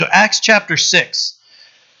Acts chapter 6.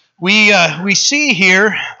 We see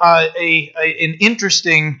here an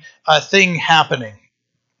interesting thing happening.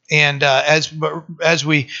 And as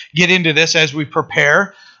we get into this, as we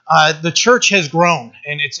prepare, the church has grown,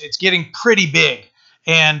 and it's getting pretty big.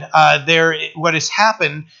 And what has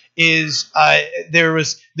happened is there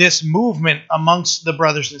was this movement amongst the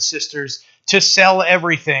brothers and sisters to sell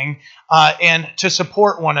everything and to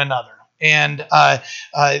support one another. And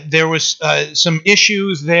there was some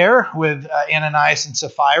issues there with Ananias and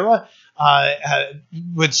Sapphira,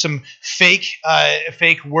 with some fake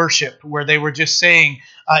worship, where they were just saying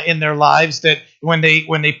in their lives that when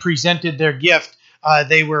they presented their gift,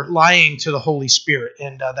 they were lying to the Holy Spirit,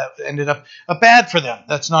 and that ended up bad for them.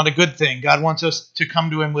 That's not a good thing. God wants us to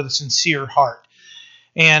come to Him with a sincere heart.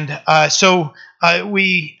 And so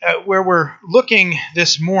where we're looking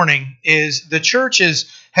this morning is the church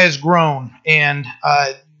has grown, and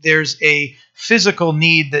there's a physical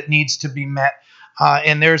need that needs to be met,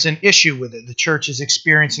 and there's an issue with it. The church is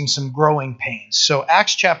experiencing some growing pains. So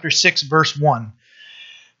Acts chapter 6, verse 1.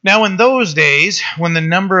 Now in those days, when the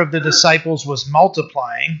number of the disciples was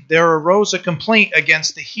multiplying, there arose a complaint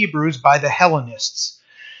against the Hebrews by the Hellenists,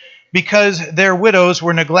 because their widows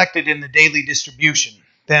were neglected in the daily distribution.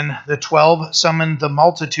 Then the 12 summoned the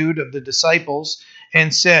multitude of the disciples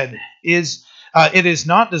and said, It is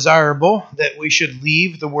not desirable that we should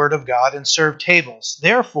leave the word of God and serve tables.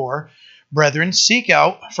 Therefore, brethren, seek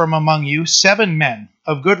out from among you 7 men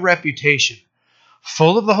of good reputation,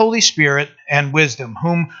 full of the Holy Spirit and wisdom,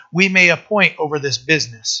 whom we may appoint over this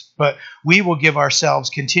business. But we will give ourselves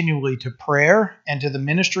continually to prayer and to the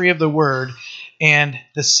ministry of the word. And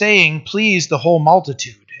the saying pleased the whole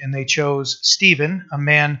multitude. And they chose Stephen, a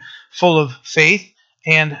man full of faith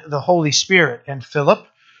and the Holy Spirit, and Philip,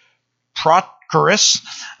 Prochorus,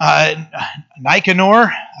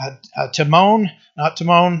 Nicanor,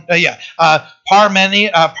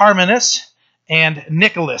 Parmenas, and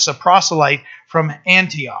Nicholas, a proselyte from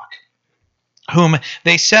Antioch, whom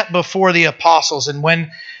they set before the apostles. And when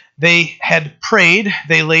they had prayed,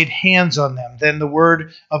 they laid hands on them. Then the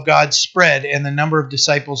word of God spread, and the number of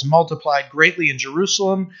disciples multiplied greatly in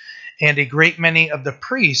Jerusalem, and a great many of the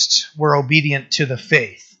priests were obedient to the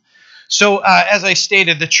faith. So, as I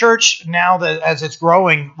stated, the church, now that as it's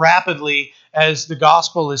growing rapidly, as the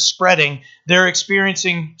gospel is spreading, they're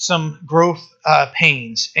experiencing some growing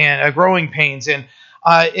pains. And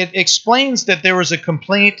it explains that there was a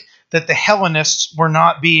complaint that the Hellenists were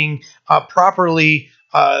not being properly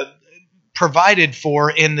provided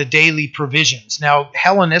for in the daily provisions. Now,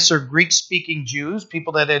 Hellenists are Greek-speaking Jews,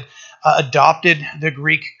 people that had adopted the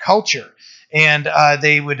Greek culture, and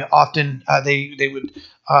they would often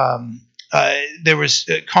there was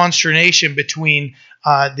consternation between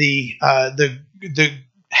the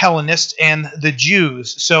Hellenists and the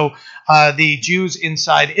Jews. So the Jews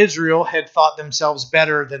inside Israel had thought themselves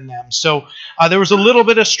better than them. So there was a little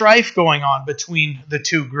bit of strife going on between the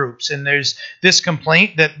two groups. And there's this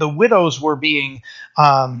complaint that the widows were being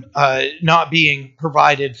not being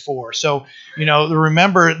provided for. So,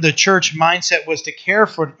 remember, the church mindset was to care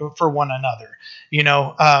for one another.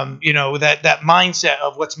 That mindset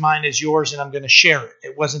of what's mine is yours and I'm going to share it.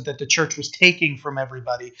 It wasn't that the church was taking from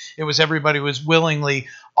everybody. It was everybody was willingly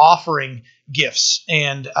offering gifts.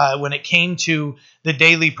 And when it came to the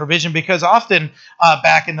daily provision, because often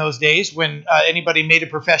back in those days when anybody made a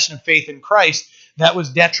profession of faith in Christ, that was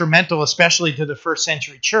detrimental, especially to the first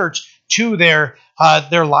century church, to their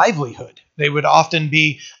livelihood. They would often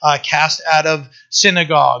be cast out of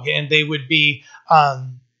synagogue, and they would be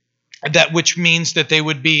which means that they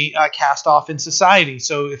would be cast off in society.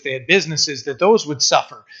 So if they had businesses, that those would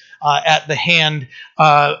suffer at the hand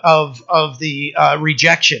of the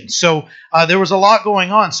rejection. So there was a lot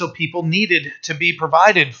going on. So people needed to be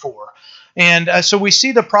provided for. And so we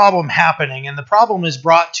see the problem happening, and the problem is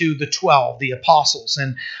brought to the 12, the apostles.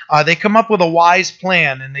 And they come up with a wise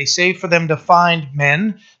plan, and they say for them to find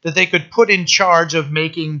men that they could put in charge of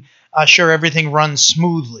making sure everything runs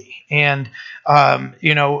smoothly. And, I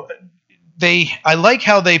like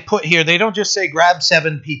how they put here, they don't just say grab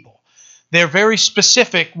 7 people. They're very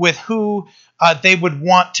specific with who they would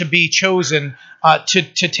want to be chosen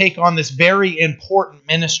to take on this very important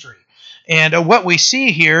ministry. And what we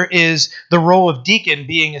see here is the role of deacon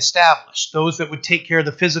being established, those that would take care of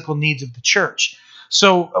the physical needs of the church.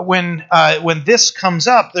 So when this comes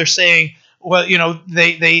up, they're saying, well,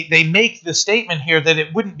 they make the statement here that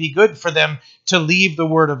it wouldn't be good for them to leave the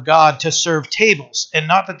word of God to serve tables. And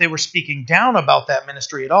not that they were speaking down about that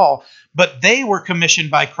ministry at all, but they were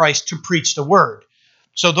commissioned by Christ to preach the word.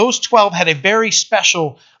 So those 12 had a very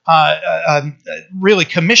special, really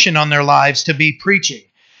commission on their lives to be preaching.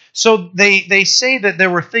 So they say that there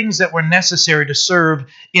were things that were necessary to serve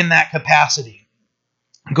in that capacity.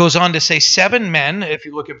 It goes on to say 7 men, if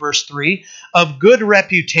you look at verse 3, of good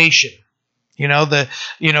reputation. That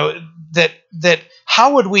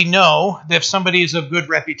how would we know if somebody is of good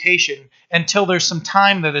reputation until there's some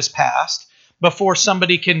time that has passed before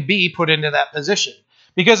somebody can be put into that position?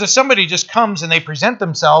 Because if somebody just comes and they present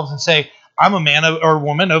themselves and say, I'm a man or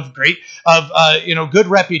woman of good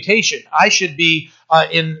reputation, I should be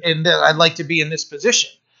I'd like to be in this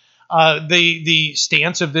position. The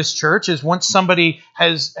stance of this church is once somebody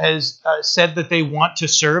has said that they want to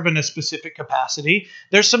serve in a specific capacity,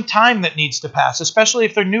 there's some time that needs to pass, especially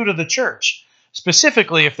if they're new to the church,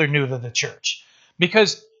 specifically if they're new to the church,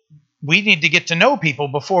 because we need to get to know people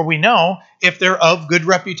before we know if they're of good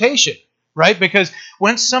reputation, right? Because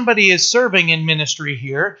when somebody is serving in ministry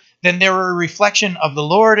here, then they're a reflection of the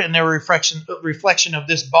Lord and they're a reflection of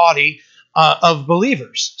this body of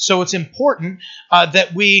believers. So it's important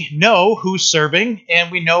that we know who's serving and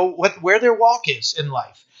we know where their walk is in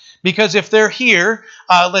life. Because if they're here,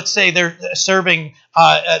 let's say they're serving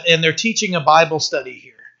and they're teaching a Bible study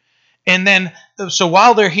here. And then, so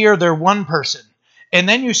while they're here, they're one person. And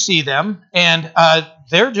then you see them and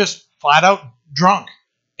they're just flat out drunk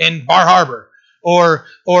in Bar Harbor. Or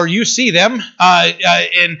you see them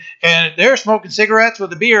and they're smoking cigarettes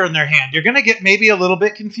with a beer in their hand. You're going to get maybe a little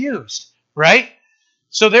bit confused. Right?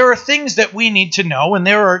 So there are things that we need to know, and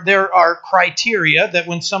there are criteria that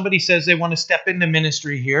when somebody says they want to step into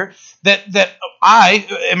ministry here, that I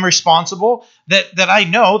am responsible, that I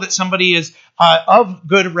know that somebody is of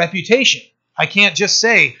good reputation. I can't just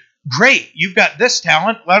say, great, you've got this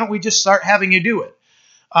talent, why don't we just start having you do it?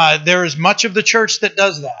 There is much of the church that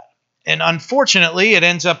does that. And unfortunately, it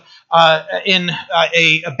ends up in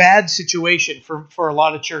a bad situation for a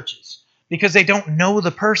lot of churches because they don't know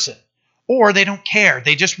the person. Or they don't care.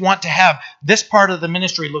 They just want to have this part of the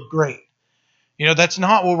ministry look great. That's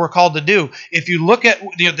not what we're called to do. If you look at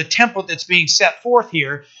the template that's being set forth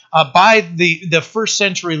here by the first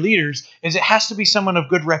century leaders, is it has to be someone of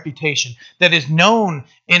good reputation that is known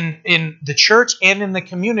in the church and in the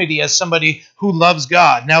community as somebody who loves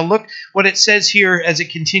God. Now look what it says here as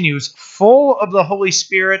it continues, full of the Holy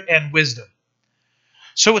Spirit and wisdom.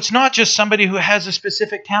 So it's not just somebody who has a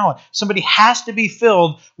specific talent. Somebody has to be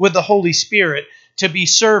filled with the Holy Spirit to be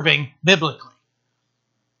serving biblically.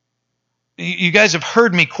 You guys have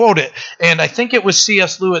heard me quote it, and I think it was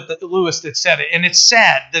C.S. Lewis that said it. And it's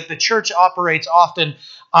sad that the church operates often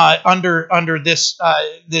under this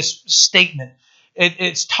statement.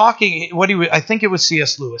 It's talking. I think it was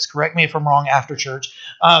C.S. Lewis. Correct me if I'm wrong. After church.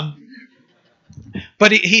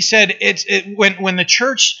 But he said when the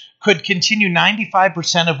church could continue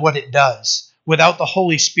 95% of what it does without the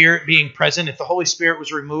Holy Spirit being present, if the Holy Spirit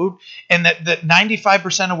was removed, and that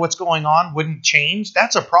 95% of what's going on wouldn't change,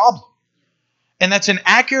 that's a problem. And that's an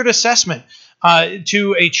accurate assessment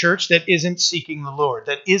to a church that isn't seeking the Lord,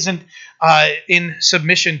 that isn't in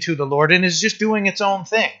submission to the Lord, and is just doing its own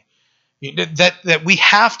thing. That we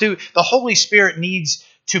have to, the Holy Spirit needs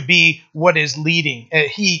to be what is leading.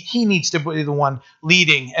 He needs to be the one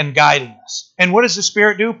leading and guiding us. And what does the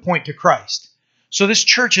Spirit do? Point to Christ. So this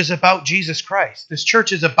church is about Jesus Christ. This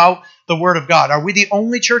church is about the Word of God. Are we the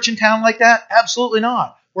only church in town like that? Absolutely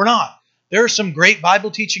not. We're not. There are some great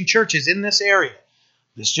Bible teaching churches in this area.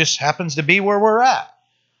 This just happens to be where we're at.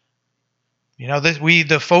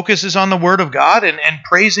 The focus is on the Word of God and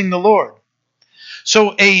praising the Lord.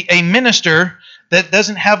 So a minister that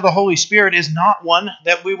doesn't have the Holy Spirit is not one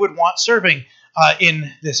that we would want serving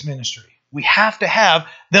in this ministry. We have to have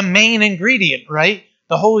the main ingredient, right?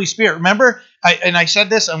 The Holy Spirit. Remember, I said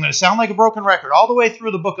this, I'm going to sound like a broken record all the way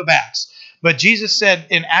through the book of Acts. But Jesus said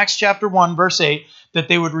in Acts chapter 1, verse 8, that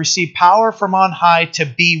they would receive power from on high to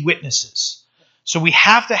be witnesses. So we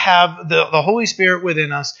have to have the Holy Spirit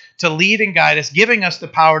within us to lead and guide us, giving us the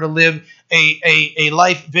power to live a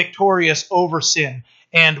life victorious over sin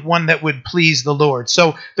and one that would please the Lord.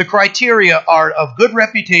 So the criteria are of good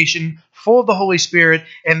reputation, full of the Holy Spirit,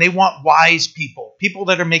 and they want wise people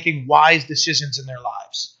that are making wise decisions in their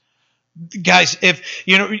lives. Guys, if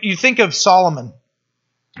you think of Solomon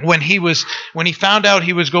when he found out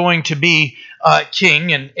he was going to be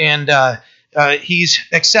king and he's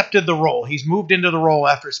accepted the role. He's moved into the role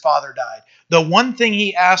after his father died. The one thing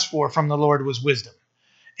he asked for from the Lord was wisdom.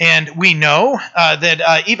 And we know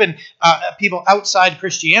that even people outside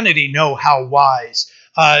Christianity know how wise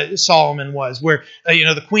Solomon was, where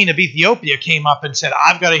the queen of Ethiopia came up and said,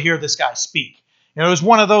 I've got to hear this guy speak. It was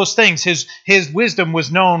one of those things. His wisdom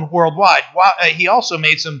was known worldwide. He also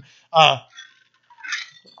made some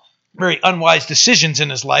very unwise decisions in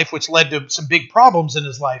his life, which led to some big problems in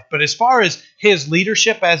his life. But as far as his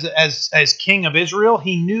leadership as king of Israel,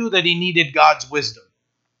 he knew that he needed God's wisdom.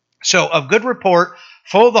 So of good report,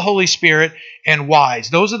 full of the Holy Spirit, and wise.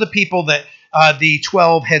 Those are the people that the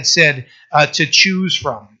 12 had said to choose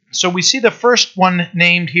from. So we see the first one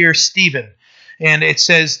named here, Stephen. And it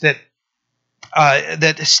says that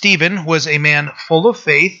Stephen was a man full of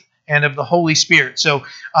faith and of the Holy Spirit. So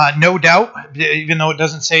no doubt, even though it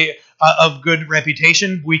doesn't say of good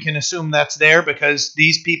reputation, we can assume that's there because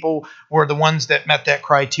these people were the ones that met that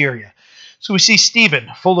criteria. So we see Stephen,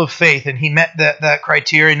 full of faith, and he met that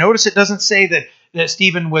criteria. Notice it doesn't say that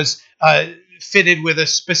Stephen was fitted with a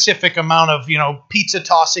specific amount of, pizza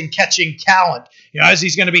tossing, catching talent, as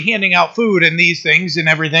he's going to be handing out food and these things and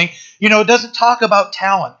everything. It doesn't talk about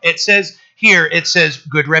talent. It says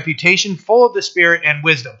good reputation, full of the Spirit and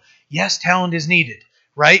wisdom. Yes, talent is needed,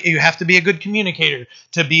 right? You have to be a good communicator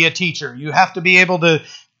to be a teacher. You have to be able to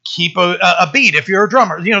keep a beat if you're a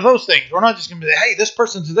drummer. Those things. We're not just going to be, hey, this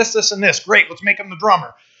person's this, and this. Great, let's make him the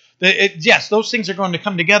drummer. Yes, those things are going to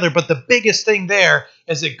come together, but the biggest thing there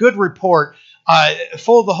is a good report,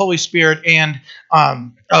 full of the Holy Spirit and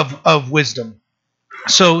of wisdom.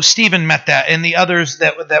 So Stephen met that, and the others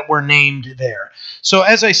that were named there. So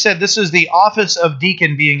as I said, this is the office of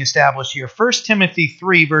deacon being established here. 1 Timothy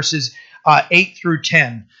 3, verses 8 through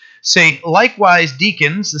 10. Say, likewise,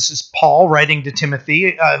 deacons, this is Paul writing to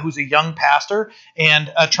Timothy, who's a young pastor,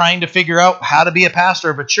 and trying to figure out how to be a pastor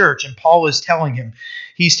of a church. And Paul is telling him,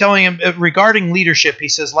 regarding leadership, he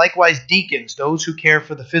says, likewise, deacons, those who care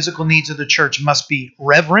for the physical needs of the church, must be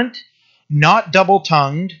reverent, not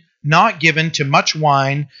double-tongued, not given to much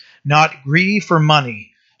wine, not greedy for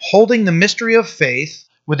money, holding the mystery of faith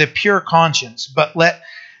with a pure conscience. But let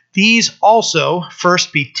these also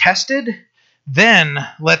first be tested, then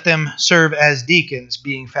let them serve as deacons,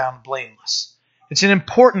 being found blameless. It's an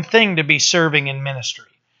important thing to be serving in ministry.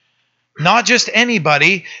 Not just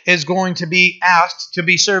anybody is going to be asked to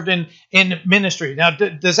be served in ministry. Now,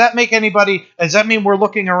 does that mean we're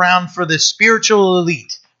looking around for the spiritual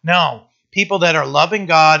elite? No. People that are loving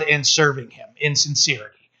God and serving Him in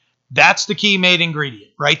sincerity. That's the key main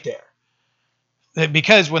ingredient right there.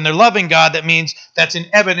 Because when they're loving God, that means that's an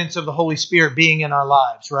evidence of the Holy Spirit being in our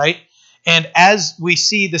lives, right? And as we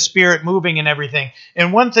see the Spirit moving and everything,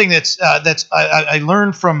 and one thing I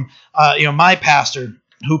learned from my pastor,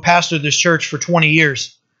 who pastored this church for 20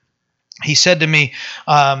 years, he said to me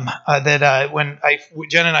that when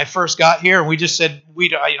Jen and I first got here, and we just said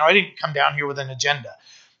I didn't come down here with an agenda,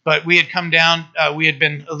 but we had come down. We had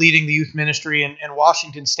been leading the youth ministry in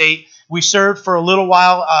Washington State. We served for a little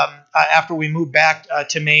while after we moved back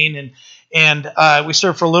to Maine, and we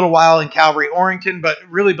served for a little while in Calvary, Orrington, but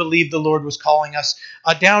really believed the Lord was calling us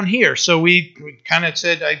down here. So we kind of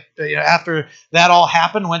said, after that all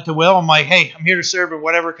happened, went to Will. I'm like, hey, I'm here to serve in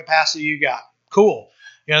whatever capacity you got. Cool.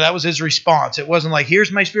 That was his response. It wasn't like,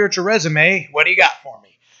 here's my spiritual resume. What do you got for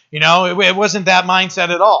me? It wasn't that mindset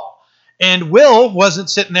at all. And Will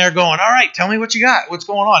wasn't sitting there going, all right, tell me what you got. What's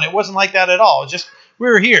going on? It wasn't like that at all. Just, we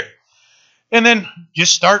were here. And then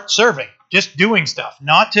just start serving, just doing stuff,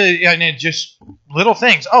 just little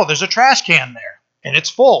things. Oh, there's a trash can there and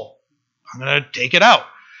it's full. I'm going to take it out,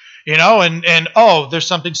 and oh, there's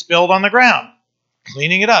something spilled on the ground,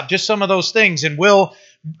 cleaning it up, just some of those things. And Will,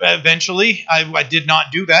 eventually, I did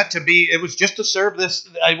not do that it was just to serve this.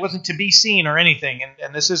 I wasn't to be seen or anything.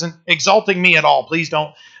 And this isn't exalting me at all. Please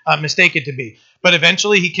don't mistake it to be. But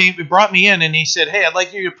eventually he brought me in and he said, hey, I'd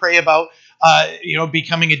like you to pray about,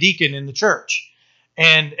 becoming a deacon in the church.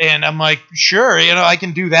 And I'm like, sure, I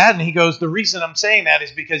can do that. And he goes, the reason I'm saying that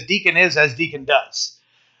is because deacon is as deacon does.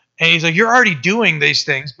 And he's like, you're already doing these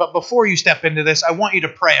things, but before you step into this, I want you to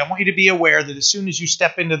pray. I want you to be aware that as soon as you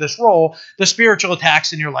step into this role, the spiritual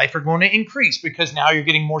attacks in your life are going to increase because now you're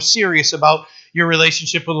getting more serious about your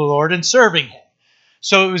relationship with the Lord and serving Him.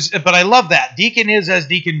 But I love that. Deacon is as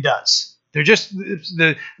deacon does. They're just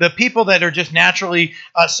the people that are just naturally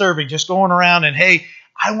serving, just going around and, hey,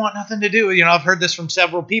 I want nothing to do. I've heard this from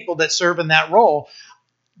several people that serve in that role.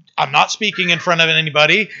 I'm not speaking in front of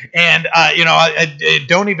anybody, and I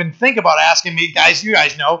don't even think about asking me, guys. You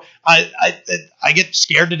guys know I get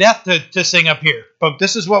scared to death to sing up here, but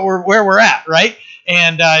this is where we're at, right?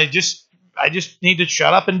 And I just need to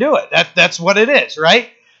shut up and do it. That's what it is, right?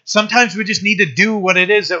 Sometimes we just need to do what it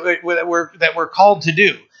is that we're called to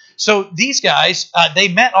do. So these guys, they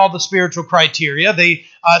met all the spiritual criteria.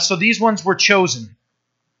 So these ones were chosen,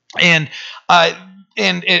 and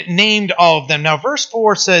it named all of them. Now, verse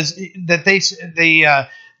 4 says that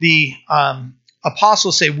the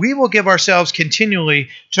apostles say, we will give ourselves continually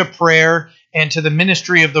to prayer and to the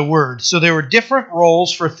ministry of the word. So there were different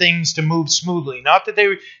roles for things to move smoothly. Not that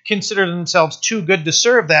they considered themselves too good to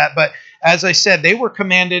serve that, but as I said, they were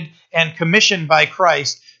commanded and commissioned by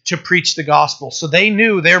Christ to preach the gospel. So they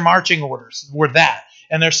knew their marching orders were that.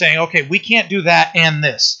 And they're saying, okay, we can't do that and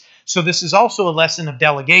this. So this is also a lesson of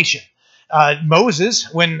delegation.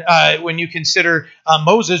 Moses, when you consider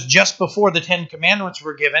Moses just before the Ten Commandments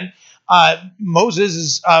were given,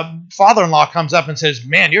 Moses' father-in-law comes up and says,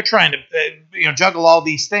 "Man, you're trying to juggle all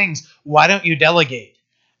these things. Why don't you delegate?"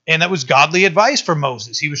 And that was godly advice for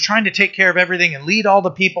Moses. He was trying to take care of everything and lead all the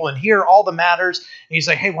people and hear all the matters. And he's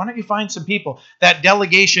like, "Hey, why don't you find some people?" That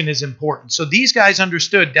delegation is important. So these guys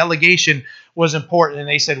understood delegation was important, and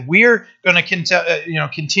they said, "We're going to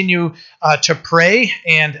continue to pray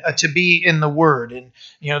and to be in the Word." And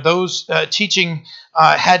those teaching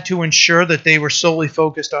had to ensure that they were solely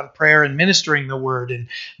focused on prayer and ministering the Word, and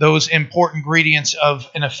those important ingredients of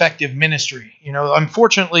an effective ministry.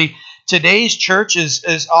 Unfortunately, today's church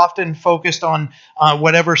is often focused on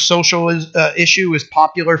whatever social issue is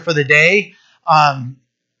popular for the day,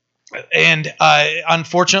 and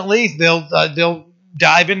unfortunately, they'll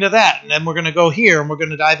dive into that, and then we're going to go here, and we're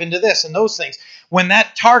going to dive into this and those things. When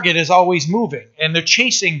that target is always moving, and they're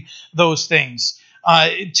chasing those things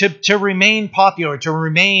to remain popular, to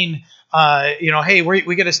remain. Hey,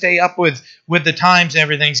 we got to stay up with the times and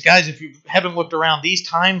everything. Guys, if you haven't looked around, these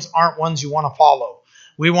times aren't ones you want to follow.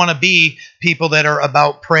 We want to be people that are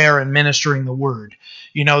about prayer and ministering the word.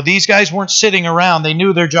 These guys weren't sitting around. They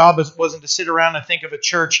knew their job wasn't to sit around and think of a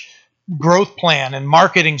church growth plan and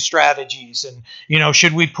marketing strategies. And,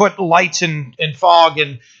 should we put lights and fog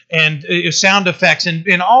and sound effects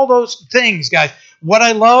and all those things, guys. What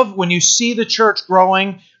I love when you see the church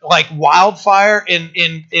growing like wildfire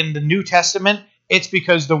in the New Testament, it's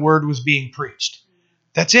because the word was being preached.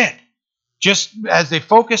 That's it. Just as they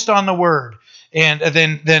focused on the word. And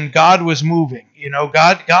then God was moving.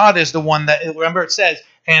 God is the one that, remember it says,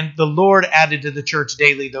 and the Lord added to the church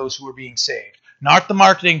daily those who were being saved. Not the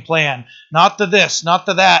marketing plan, not the this, not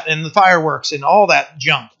the that, and the fireworks and all that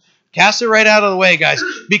junk. Cast it right out of the way, guys,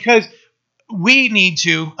 because we need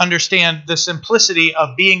to understand the simplicity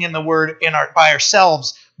of being in the Word by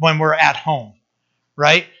ourselves when we're at home,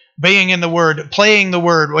 right? Being in the Word, playing the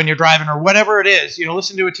Word when you're driving or whatever it is,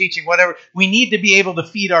 listen to a teaching, whatever. We need to be able to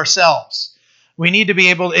feed ourselves. We need to be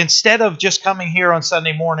able, instead of just coming here on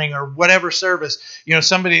Sunday morning or whatever service,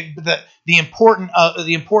 the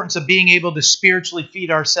importance of being able to spiritually feed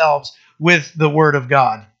ourselves with the Word of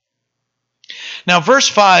God. Now, verse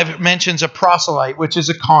 5 mentions a proselyte, which is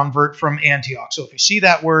a convert from Antioch. So if you see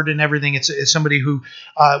that word and everything, it's somebody who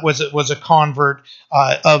was a convert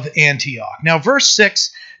of Antioch. Now, verse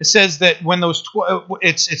 6, it says that when those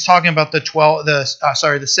it's talking about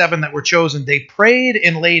the 7 that were chosen, they prayed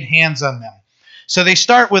and laid hands on them. So they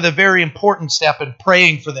start with a very important step in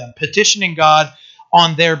praying for them, petitioning God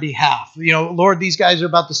on their behalf. Lord, these guys are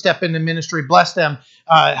about to step into ministry. Bless them.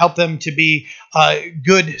 Help them to be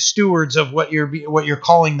good stewards of what you're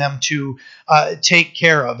calling them to take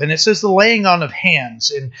care of. And it says the laying on of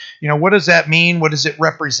hands. And what does that mean? What does it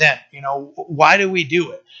represent? Why do we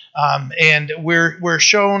do it? And we're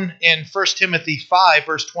shown in 1 Timothy 5,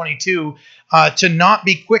 verse 22, to not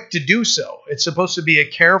be quick to do so. It's supposed to be a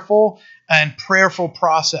careful and prayerful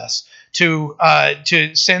process to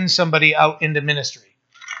send somebody out into ministry.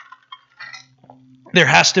 There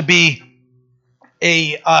has to be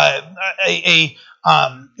a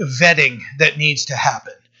vetting that needs to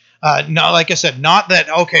happen. Not, like I said, not that,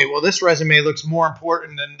 okay, well, this resume looks more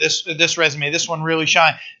important than this resume. This one really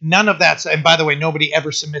shines. None of that. And by the way, nobody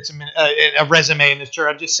ever submits a resume in this church.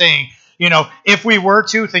 I'm just saying, if we were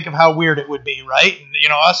to, think of how weird it would be, right? And,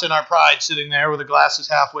 us in our pride sitting there with the glasses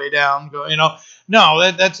halfway down,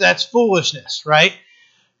 no, that's foolishness, right?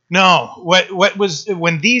 No, what was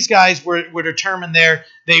when these guys were determined there,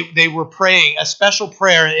 they were praying a special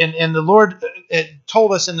prayer, and the Lord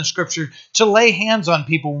told us in the scripture to lay hands on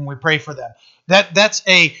people when we pray for them. That's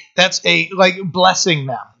a like blessing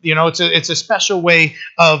them. It's a special way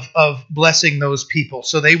of blessing those people.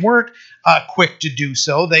 So they weren't quick to do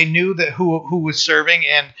so. They knew that who was serving,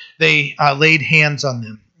 and they laid hands on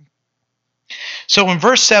them. So in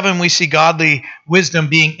verse 7, we see godly wisdom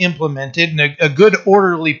being implemented and a good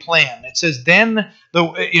orderly plan. It says then,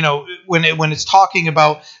 when it's talking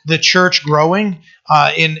about the church growing,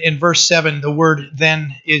 in verse 7, the word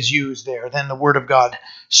then is used there. Then the word of God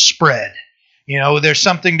spread. There's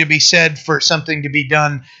something to be said for something to be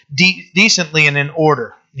done decently and in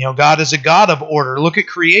order. God is a God of order. Look at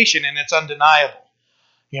creation, and it's undeniable.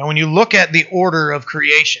 When you look at the order of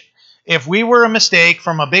creation, If we were a mistake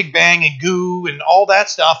from a big bang and goo and all that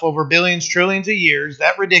stuff over billions, trillions of years,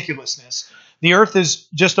 that ridiculousness, the Earth is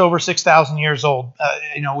just over 6,000 years old.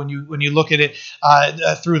 When you look at it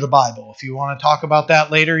through the Bible. If you want to talk about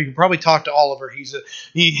that later, you can probably talk to Oliver.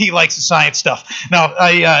 He likes the science stuff. Now,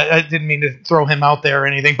 I didn't mean to throw him out there or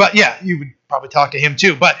anything, but yeah, you would probably talk to him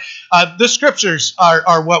too. But the Scriptures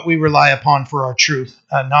are what we rely upon for our truth,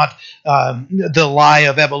 not the lie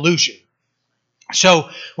of evolution. So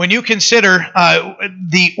when you consider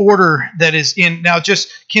the order that is in, now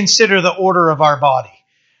just consider the order of our body.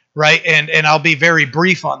 Right, and I'll be very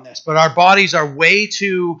brief on this, but our bodies are way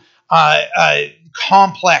too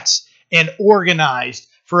complex and organized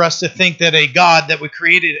for us to think that a God that would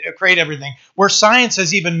create everything, where science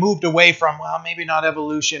has even moved away from, well, maybe not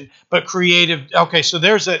evolution, but creative. Okay, so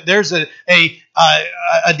there's a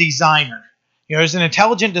designer. There's an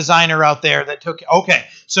intelligent designer out there that took. Okay,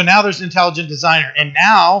 so now there's an intelligent designer, and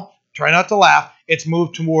now try not to laugh. It's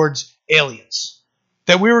moved towards aliens.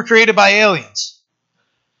 That we were created by aliens.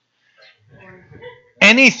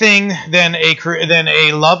 Anything than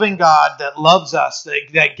a loving God that loves us,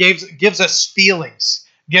 that gives us feelings.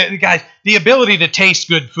 Guys, the ability to taste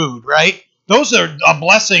good food, right? Those are a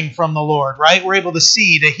blessing from the Lord, right? We're able to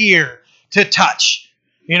see, to hear, to touch.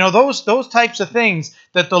 Those types of things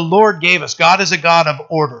that the Lord gave us. God is a God of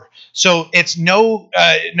order. So it's no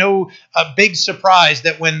big surprise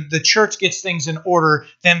that when the church gets things in order,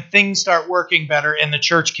 then things start working better and the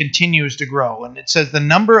church continues to grow. And it says the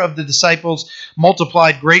number of the disciples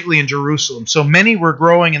multiplied greatly in Jerusalem. So many were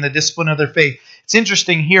growing in the discipline of their faith. It's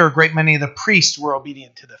interesting here, a great many of the priests were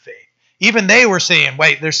obedient to the faith. Even they were saying,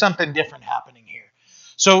 wait, there's something different happening here.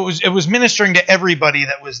 So it was ministering to everybody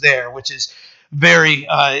that was there, which is very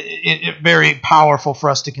powerful for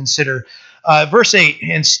us to consider. Verse 8,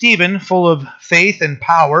 and Stephen, full of faith and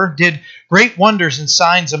power, did great wonders and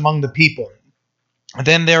signs among the people.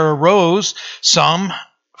 Then there arose some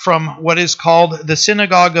from what is called the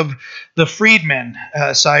synagogue of the freedmen,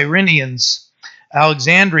 Cyrenians,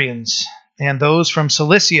 Alexandrians, and those from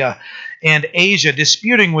Cilicia and Asia,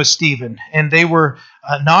 disputing with Stephen, and they were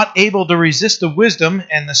not able to resist the wisdom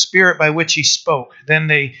and the spirit by which he spoke. Then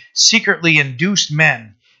they secretly induced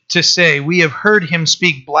men to say, we have heard him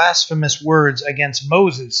speak blasphemous words against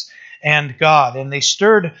Moses and God. And they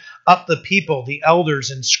stirred up the people, the elders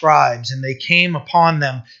and scribes, and they came upon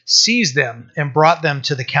them, seized them, and brought them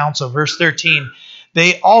to the council. Verse 13,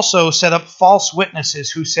 they also set up false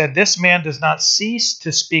witnesses who said, this man does not cease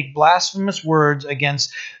to speak blasphemous words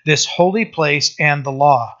against this holy place and the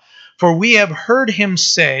law. For we have heard him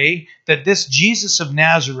say that this Jesus of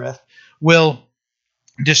Nazareth will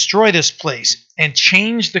destroy this place and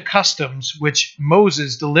change the customs which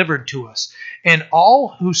Moses delivered to us. And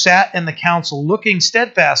all who sat in the council, looking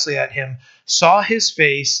steadfastly at him, saw his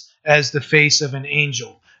face as the face of an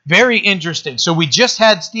angel. Very interesting. So we just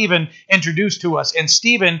had Stephen introduced to us, and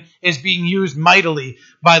Stephen is being used mightily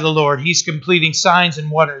by the Lord. He's completing signs and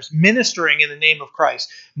wonders, ministering in the name of Christ,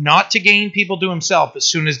 not to gain people to himself. As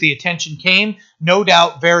soon as the attention came, no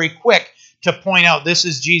doubt very quick to point out this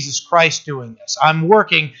is Jesus Christ doing this. I'm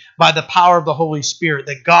working by the power of the Holy Spirit,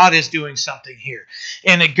 that God is doing something here.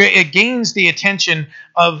 And it gains the attention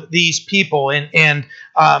of these people. And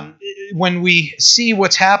when we see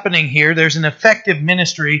what's happening here, there's an effective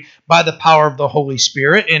ministry by the power of the Holy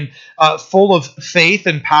Spirit, and full of faith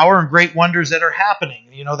and power and great wonders that are happening.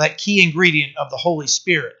 That key ingredient of the Holy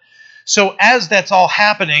Spirit. So as that's all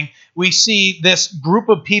happening, we see this group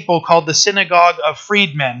of people called the Synagogue of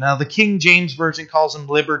Freedmen. Now, the King James Version calls them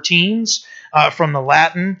libertines from the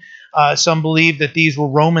Latin. Some believe that these were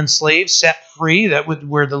Roman slaves set free,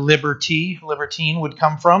 where the libertine would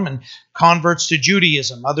come from, and converts to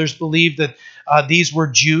Judaism. Others believe that these were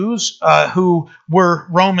Jews who were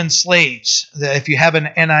Roman slaves. If you have an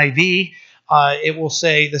NIV, it will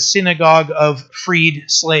say the Synagogue of Freed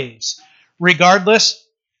Slaves. Regardless,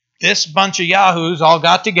 this bunch of yahoos all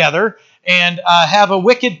got together and have a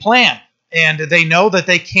wicked plan. And they know that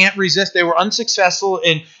they can't resist. They were unsuccessful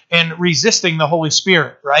in resisting the Holy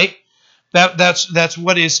Spirit, right? That's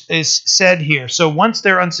what is said here. So once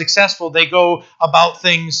they're unsuccessful, they go about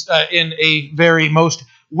things in a very most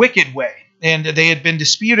wicked way. And they had been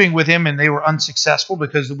disputing with him, and they were unsuccessful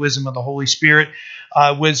because the wisdom of the Holy Spirit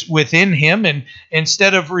was within him. And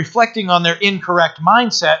instead of reflecting on their incorrect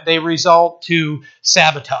mindset, they result to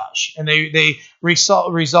sabotage, and they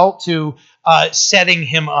result to setting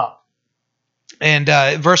him up. And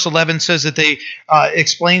verse 11 says that they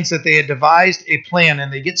explains that they had devised a plan,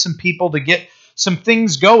 and they get some people to get some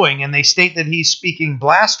things going, and they state that he's speaking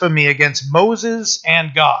blasphemy against Moses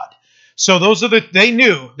and God. So they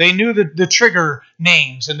knew the trigger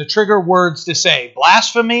names and the trigger words to say: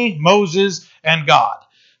 blasphemy, Moses, and God.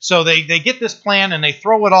 So they get this plan and they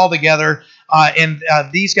throw it all together, and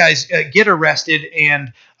these guys get arrested.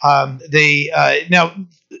 And now,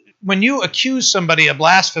 when you accuse somebody of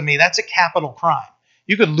blasphemy, that's a capital crime.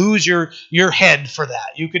 You could lose your head for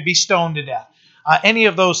that. You could be stoned to death. Any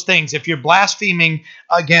of those things, if you're blaspheming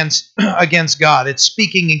against God, it's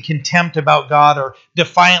speaking in contempt about God, or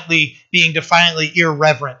being defiantly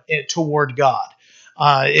irreverent toward God.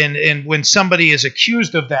 And when somebody is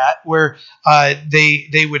accused of that, where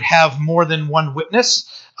they would have more than one witness,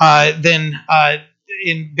 then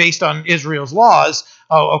based on Israel's laws,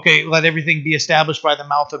 okay, let everything be established by the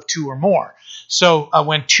mouth of two or more. So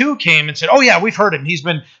when two came and said, oh yeah, we've heard him, he's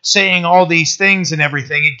been saying all these things and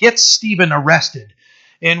everything, it gets Stephen arrested.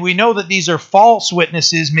 And we know that these are false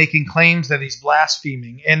witnesses making claims that he's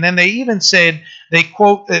blaspheming. And then they even said, they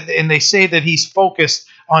quote, and they say that he's focused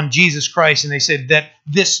on Jesus Christ. And they said that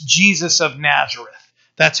this Jesus of Nazareth.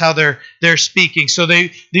 That's how they're speaking. So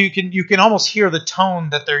you can almost hear the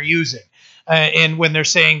tone that they're using. And when they're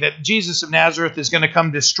saying that Jesus of Nazareth is going to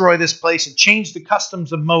come destroy this place and change the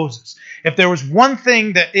customs of Moses. If there was one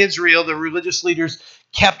thing that Israel, the religious leaders,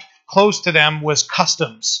 kept close to them, was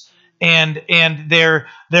customs and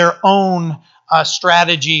their own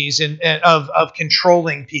strategies of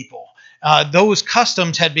controlling people. Those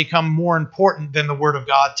customs had become more important than the Word of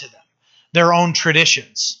God to them, their own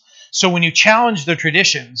traditions. So when you challenge their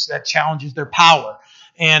traditions, that challenges their power.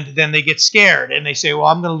 And then they get scared and they say, well,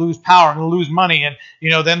 I'm going to lose power, I'm going to lose money. And,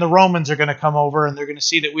 then the Romans are going to come over and they're going to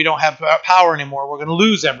see that we don't have power anymore. We're going to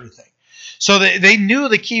lose everything. So they knew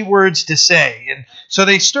the key words to say. And so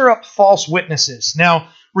they stir up false witnesses. Now,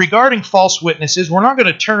 regarding false witnesses, we're not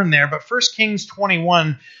going to turn there, but 1 Kings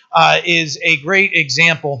 21 is a great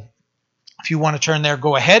example. If you want to turn there,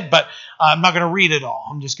 go ahead. But I'm not going to read it all.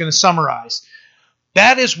 I'm just going to summarize.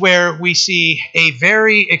 That is where we see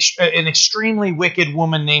an extremely wicked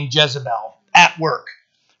woman named Jezebel at work.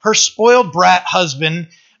 Her spoiled brat husband,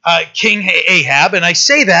 King Ahab, and I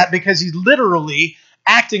say that because he's literally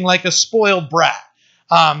acting like a spoiled brat.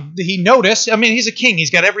 He noticed, he's a king. He's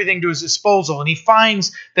got everything to his disposal, and he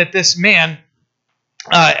finds that this man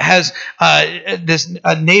has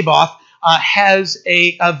Naboth has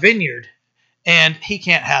a vineyard, and he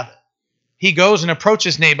can't have it. He goes and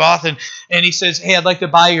approaches Naboth and he says, hey, I'd like to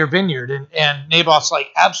buy your vineyard. And Naboth's like,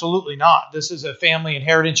 absolutely not. This is a family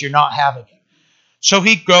inheritance. You're not having it. So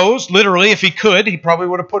he goes, literally, if he could, he probably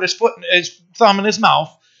would have put his thumb in his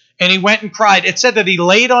mouth, and he went and cried. It said that he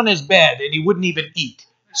laid on his bed and he wouldn't even eat.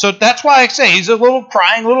 So that's why I say he's a little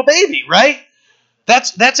crying little baby, right?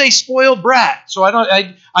 That's a spoiled brat. So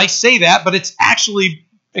I say that, but it's actually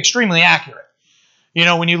extremely accurate.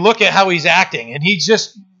 When you look at how he's acting, and he's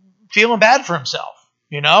just feeling bad for himself,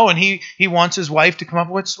 and he wants his wife to come up,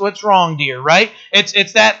 what's wrong, dear, right?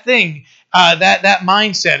 It's that thing, that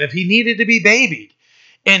mindset of he needed to be babied.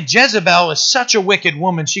 And Jezebel is such a wicked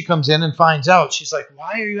woman. She comes in and finds out. She's like,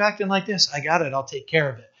 why are you acting like this? I got it. I'll take care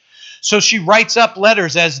of it. So she writes up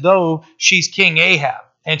letters as though she's King Ahab,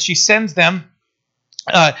 and she sends them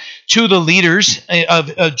to the leaders of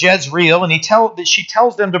Jezreel, and she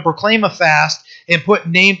tells them to proclaim a fast and put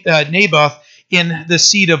Naboth in the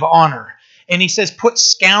seat of honor. And he says, put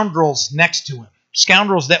scoundrels next to him,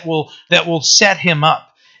 scoundrels that will set him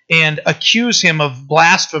up and accuse him of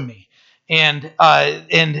blasphemy. And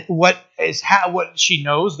what she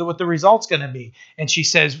knows what the result's going to be. And she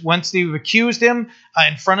says, once they've accused him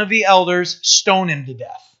in front of the elders, stone him to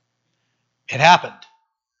death. It happened.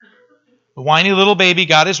 The whiny little baby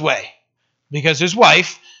got his way because his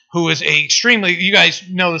wife, who is you guys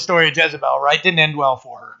know the story of Jezebel, right? Didn't end well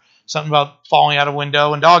for her. Something about falling out a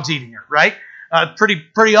window and dogs eating her, right?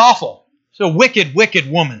 Pretty awful. So wicked, wicked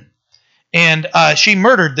woman. And she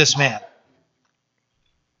murdered this man.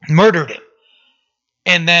 Murdered him.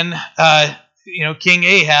 And then, King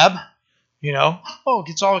Ahab,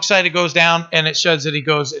 gets all excited, goes down, and it shows that he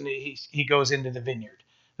goes into the vineyard.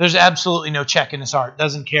 There's absolutely no check in his heart.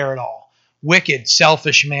 Doesn't care at all. Wicked,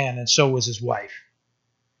 selfish man, and so was his wife.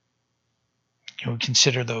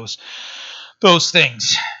 Consider those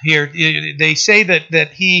things here. They say that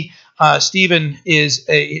he, Stephen,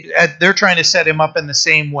 they're trying to set him up in the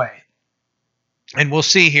same way. And we'll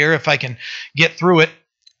see here, if I can get through it,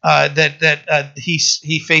 that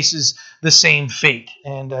he faces the same fate.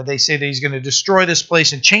 And they say that he's going to destroy this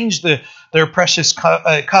place and change their precious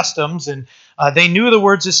customs. And they knew the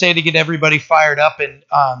words to say to get everybody fired up,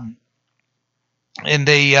 and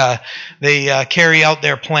they carry out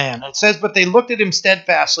their plan. It says, but they looked at him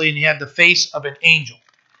steadfastly, and he had the face of an angel.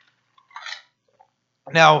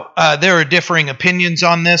 Now, there are differing opinions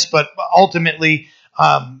on this, but ultimately,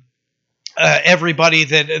 everybody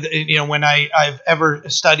that when I've ever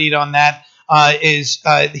studied on that is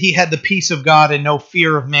he had the peace of God and no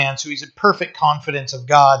fear of man, so he's in perfect confidence of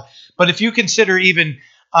God. But if you consider even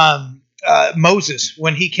Moses,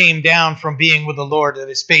 when he came down from being with the Lord, that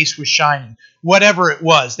his face was shining, whatever it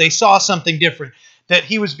was, they saw something different. That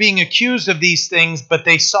he was being accused of these things, but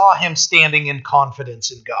they saw him standing in confidence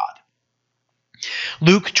in God.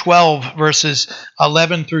 Luke 12, verses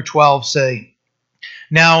 11 through 12 say,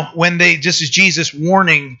 now, this is Jesus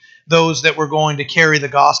warning those that were going to carry the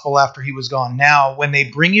gospel after he was gone. Now, when they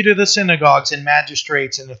bring you to the synagogues and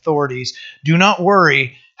magistrates and authorities, do not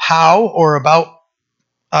worry how or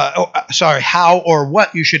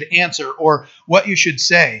what you should answer or what you should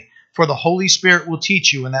say, for the Holy Spirit will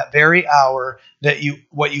teach you in that very hour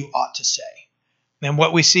what you ought to say. And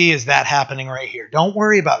what we see is that happening right here. Don't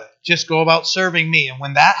worry about it. Just go about serving me. And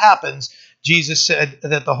when that happens, Jesus said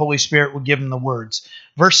that the Holy Spirit would give him the words.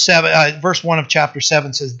 Verse 1 of chapter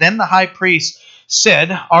 7 says, then the high priest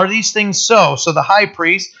said, are these things so? So the high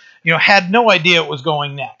priest, had no idea what was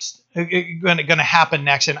going to happen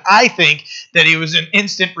next. And I think that he was in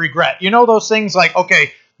instant regret. Those things like,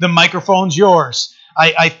 okay, the microphone's yours.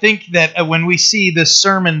 I think that when we see this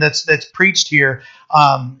sermon that's preached here,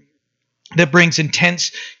 that brings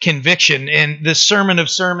intense conviction. And the sermon of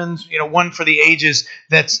sermons, one for the ages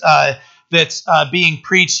that's being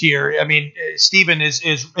preached here. I mean, Stephen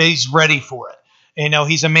is ready for it.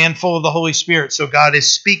 He's a man full of the Holy Spirit, so God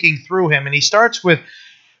is speaking through him. And he starts with,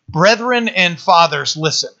 brethren and fathers,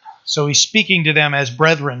 listen. So he's speaking to them as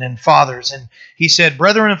brethren and fathers. And he said,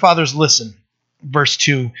 brethren and fathers, listen. Verse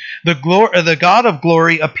 2, the God of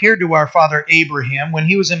glory appeared to our father Abraham when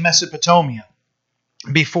he was in Mesopotamia,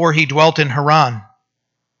 before he dwelt in Haran,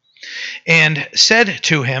 and said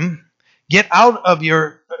to him, get out of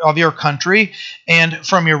your country and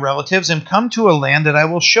from your relatives and come to a land that I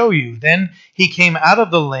will show you. Then he came out of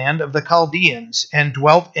the land of the Chaldeans and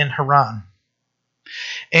dwelt in Haran.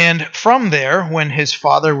 And from there, when his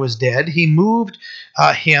father was dead, he moved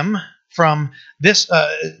him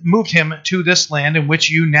to this land in which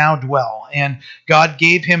you now dwell. And God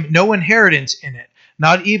gave him no inheritance in it,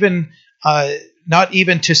 not even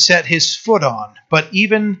to set his foot on, but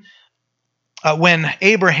even when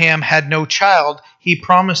Abraham had no child, he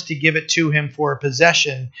promised to give it to him for a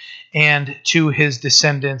possession and to his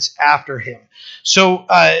descendants after him. So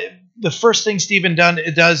the first thing Stephen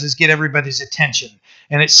does is get everybody's attention.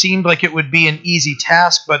 And it seemed like it would be an easy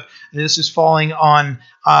task, but this is falling on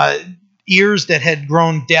ears that had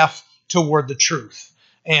grown deaf toward the truth.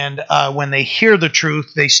 And when they hear the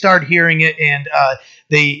truth, they start hearing it, and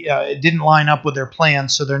they didn't line up with their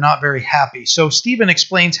plans, so they're not very happy. So Stephen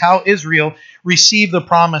explains how Israel received the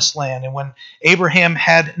promised land. And when Abraham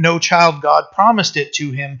had no child, God promised it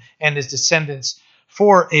to him and his descendants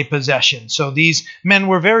for a possession. So these men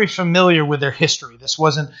were very familiar with their history. This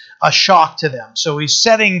wasn't a shock to them. So he's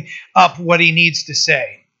setting up what he needs to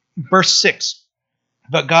say. Verse 6.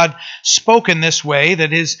 But God spoke in this way,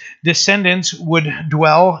 that his descendants would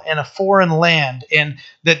dwell in a foreign land, and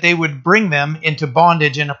that they would bring them into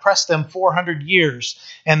bondage and oppress them 400 years.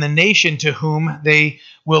 And the nation to whom they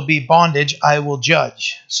will be bondage, I will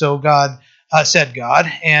judge. So God said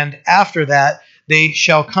God, and after that they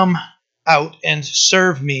shall come out and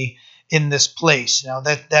serve me in this place. Now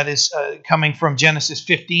that is coming from Genesis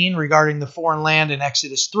 15 regarding the foreign land, and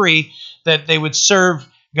Exodus 3 that they would serve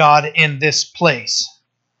God in this place.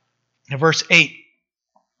 Now, verse 8.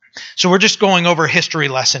 So we're just going over a history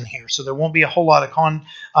lesson here, so there won't be a whole lot of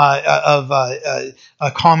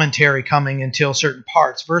commentary coming until certain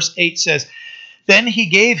parts. Verse 8 says, then he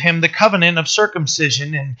gave him the covenant of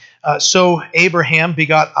circumcision, and so Abraham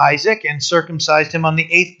begot Isaac and circumcised him on the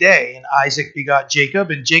 8th day. And Isaac begot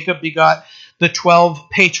Jacob, and Jacob begot the 12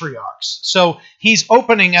 patriarchs. So he's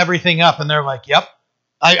opening everything up, and they're like, yep,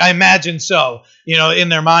 I imagine so. In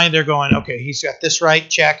their mind, they're going, okay, he's got this right,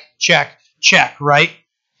 check, check, check, right?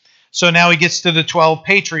 So now he gets to the 12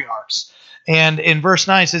 patriarchs. And in verse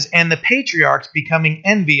 9 it says, and the patriarchs, becoming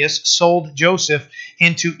envious, sold Joseph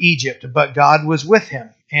into Egypt. But God was with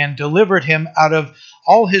him and delivered him out of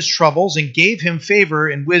all his troubles and gave him favor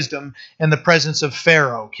and wisdom in the presence of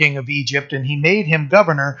Pharaoh, king of Egypt. And he made him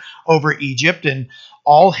governor over Egypt and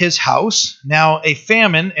all his house. Now a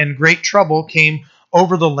famine and great trouble came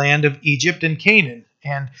over the land of Egypt and Canaan,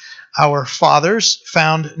 and our fathers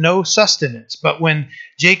found no sustenance. But when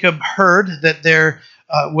Jacob heard that there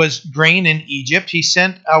was grain in Egypt, he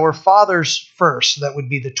sent our fathers first. That would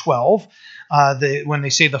be the 12. When they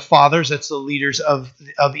say the fathers, that's the leaders of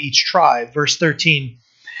each tribe. Verse 13.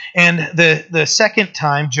 And the second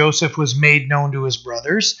time, Joseph was made known to his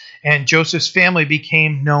brothers, and Joseph's family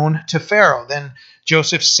became known to Pharaoh. Then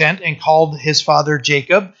Joseph sent and called his father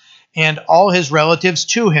Jacob and all his relatives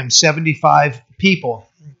to him, 75 people.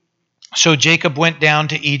 So Jacob went down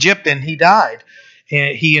to Egypt, and he died,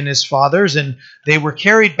 he and his fathers, and they were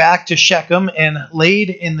carried back to Shechem and laid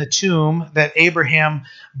in the tomb that Abraham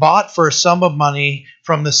bought for a sum of money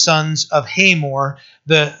from the sons of Hamor,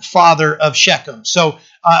 the father of Shechem. So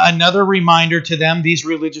another reminder to them, these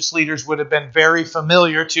religious leaders would have been very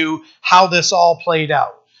familiar to how this all played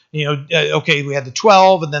out. Okay, we had the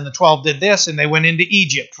 12, and then the 12 did this, and they went into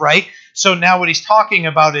Egypt, right? So now what he's talking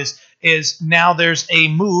about is now there's a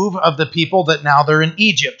move of the people that now they're in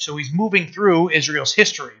Egypt. So he's moving through Israel's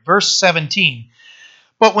history. Verse 17.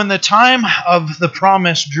 But when the time of the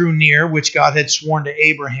promise drew near, which God had sworn to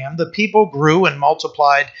Abraham, the people grew and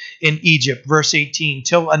multiplied in Egypt. Verse 18.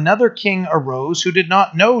 Till another king arose who did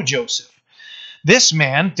not know Joseph. This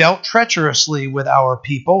man dealt treacherously with our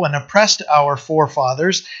people and oppressed our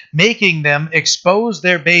forefathers, making them expose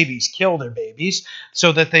their babies, kill their babies,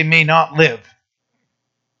 so that they may not live.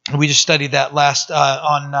 We just studied that last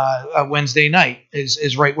on Wednesday night,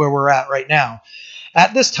 is right where we're at right now.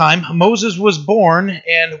 At this time, Moses was born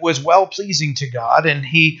and was well-pleasing to God, and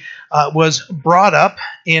he was brought up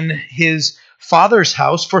in his father's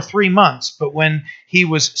house for 3 months. But when he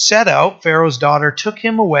was set out, Pharaoh's daughter took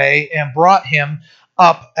him away and brought him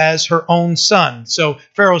up as her own son. So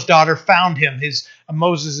Pharaoh's daughter found him.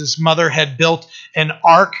 Moses' mother had built an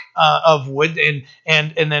ark of wood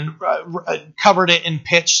and then covered it in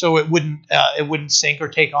pitch so it wouldn't sink or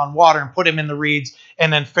take on water, and put him in the reeds.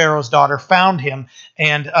 And then Pharaoh's daughter found him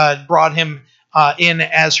and brought him in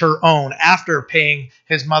as her own after paying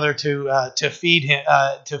his mother to feed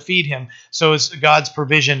him. So as God's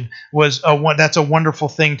provision was that's a wonderful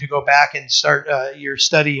thing to go back and start your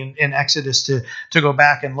study in Exodus to go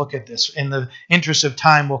back and look at this. In the interest of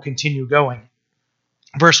time, we'll continue going.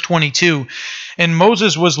 Verse 22, and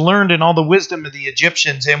Moses was learned in all the wisdom of the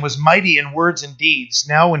Egyptians and was mighty in words and deeds.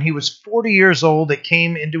 Now when he was 40 years old, it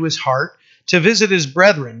came into his heart to visit his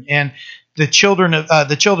brethren and the children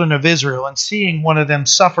of Israel, and seeing one of them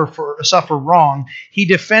suffer wrong, he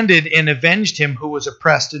defended and avenged him who was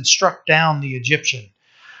oppressed, and struck down the Egyptian.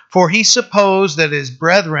 For he supposed that his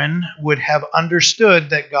brethren would have understood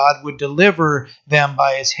that God would deliver them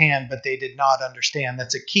by his hand, but they did not understand.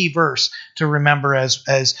 That's a key verse to remember as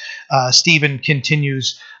Stephen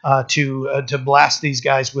continues to blast these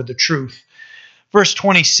guys with the truth. Verse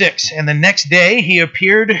 26, and the next day he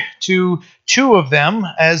appeared to 2 of them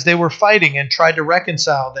as they were fighting and tried to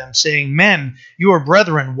reconcile them, saying, Men, you are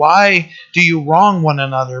brethren, why do you wrong one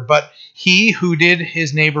another? But he who did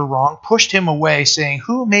his neighbor wrong pushed him away, saying,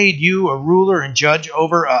 Who made you a ruler and judge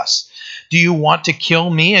over us? Do you want to kill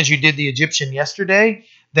me as you did the Egyptian yesterday?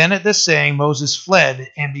 Then at this saying Moses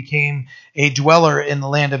fled and became a dweller in the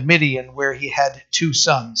land of Midian, where he had 2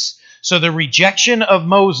 sons. So the rejection of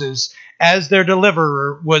Moses as their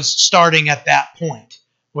deliverer was starting at that point,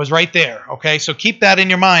 was right there. Okay, so keep that in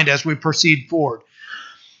your mind as we proceed forward.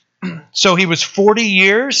 So he was 40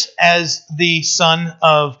 years as the son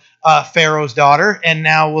of Pharaoh's daughter, and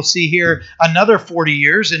now we'll see here another 40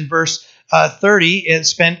 years in verse 30 is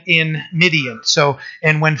spent in Midian. So,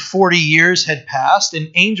 and when 40 years had passed,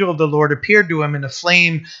 an angel of the Lord appeared to him in a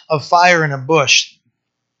flame of fire in a bush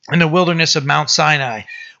in the wilderness of Mount Sinai.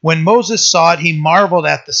 When Moses saw it, he marveled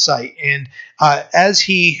at the sight. And as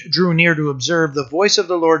he drew near to observe, the voice of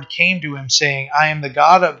the Lord came to him, saying, I am the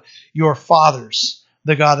God of your fathers,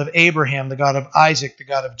 the God of Abraham, the God of Isaac, the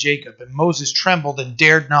God of Jacob. And Moses trembled and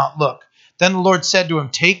dared not look. Then the Lord said to him,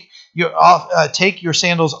 Take your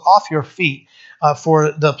sandals off your feet,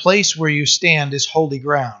 for the place where you stand is holy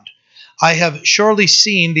ground. I have surely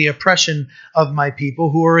seen the oppression of my people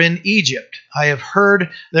who are in Egypt. I have heard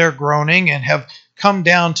their groaning and have come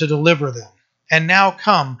down to deliver them. And now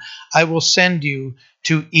come, I will send you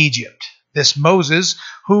to Egypt. This Moses,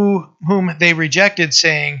 whom they rejected,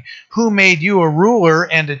 saying, Who made you a ruler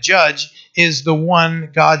and a judge, is the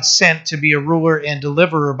one God sent to be a ruler and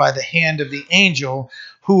deliverer by the hand of the angel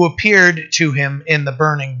who appeared to him in the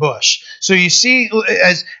burning bush. So you see,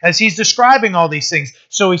 as he's describing all these things,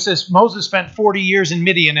 so he says Moses spent 40 years in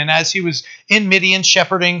Midian, and as he was in Midian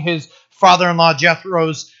shepherding his father-in-law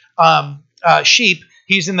Jethro's sheep,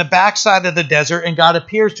 he's in the backside of the desert, and God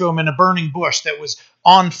appears to him in a burning bush that was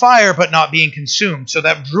on fire but not being consumed. So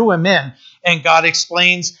that drew him in, and God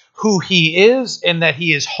explains who he is and that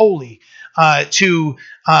he is holy to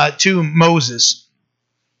Moses.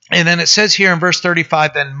 And then it says here in verse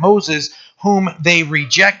 35, then Moses whom they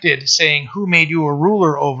rejected, saying, "Who made you a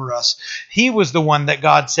ruler over us?" He was the one that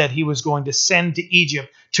God said he was going to send to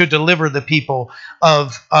Egypt to deliver the people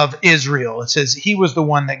of Israel. It says he was the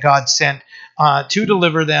one that God sent to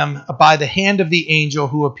deliver them by the hand of the angel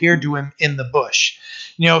who appeared to him in the bush.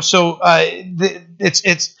 So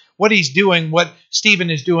it's what he's doing, what Stephen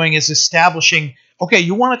is doing is establishing, okay,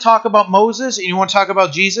 you want to talk about Moses and you want to talk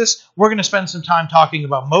about Jesus? We're going to spend some time talking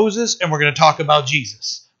about Moses and we're going to talk about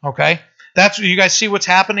Jesus. Okay? That's what you guys see what's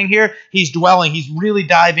happening here. He's really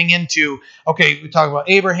diving into, okay, we talk about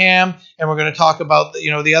Abraham and we're going to talk about,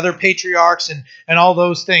 the other patriarchs and all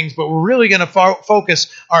those things, but we're really going to focus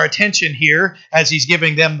our attention here as he's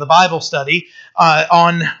giving them the Bible study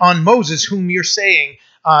on Moses, whom you're saying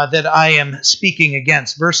that I am speaking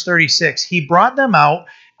against. Verse 36, he brought them out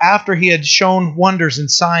after he had shown wonders and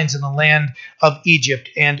signs in the land of Egypt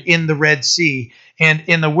and in the Red Sea and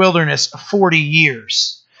in the wilderness 40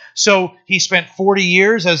 years. So he spent 40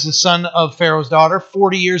 years as the son of Pharaoh's daughter,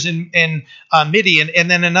 40 years in Midian,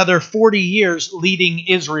 and then another 40 years leading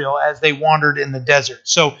Israel as they wandered in the desert.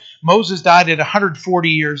 So Moses died at 120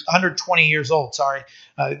 years old. Sorry,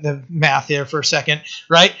 the math there for a second,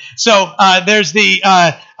 right? So there's the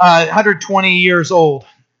 120 years old.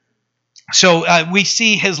 So we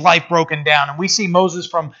see his life broken down, and we see Moses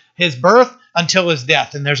from his birth until his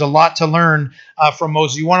death. And there's a lot to learn from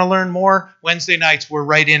Moses. You want to learn more? Wednesday nights, we're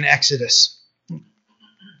right in Exodus.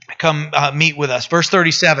 Come meet with us. Verse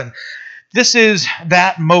 37. This is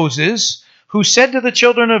that Moses who said to the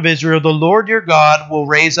children of Israel, "The Lord your God will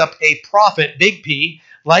raise up a prophet," big P,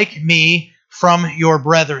 "like me from your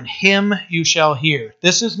brethren. Him you shall hear."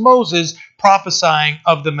 This is Moses prophesying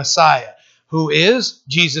of the Messiah, who is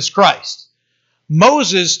Jesus Christ.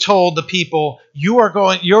 Moses told the people,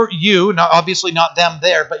 obviously not them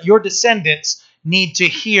there, but your descendants need to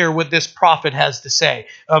hear what this prophet has to say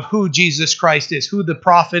of who Jesus Christ is. Who the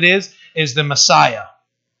prophet is the Messiah.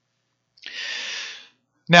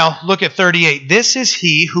 Now look at 38. This is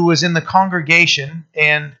he who was in the congregation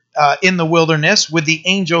and in the wilderness with the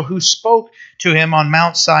angel who spoke to him on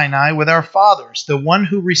Mount Sinai with our fathers, the one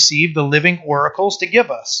who received the living oracles to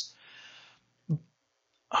give us,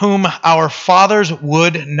 whom our fathers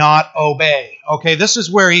would not obey. Okay, this is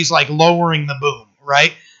where he's like lowering the boom,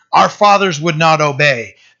 right? Our fathers would not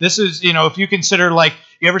obey. This is, if you consider, like,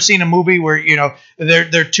 you ever seen a movie where, there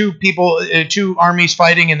are two people, two armies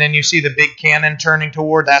fighting, and then you see the big cannon turning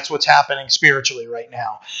toward? That's what's happening spiritually right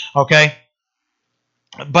now, okay?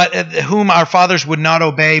 But whom our fathers would not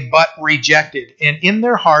obey, but rejected. And in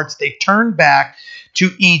their hearts they turned back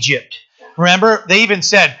to Egypt. Remember, they even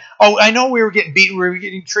said, "Oh, I know we were getting beaten, we were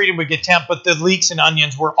getting treated with contempt, but the leeks and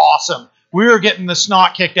onions were awesome. We were getting the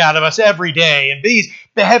snot kicked out of us every day, and these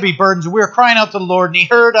heavy burdens. We were crying out to the Lord, and He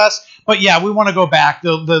heard us. But yeah, we want to go back.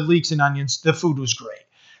 The leeks and onions, the food was great,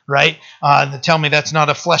 right? Tell me that's not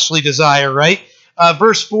a fleshly desire, right?"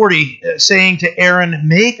 Verse 40, saying to Aaron,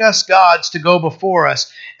 "Make us gods to go before us.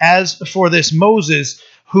 As for this Moses,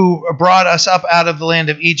 who brought us up out of the land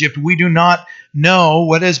of Egypt, we do not know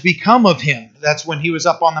what has become of him." That's when he was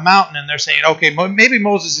up on the mountain, and they're saying, okay, maybe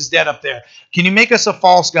Moses is dead up there. Can you make us a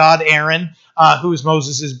false god, Aaron, who is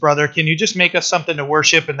Moses' brother? Can you just make us something to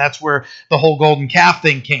worship? And that's where the whole golden calf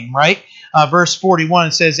thing came, right? Verse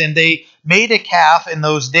 41 says, "And they made a calf in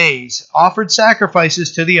those days, offered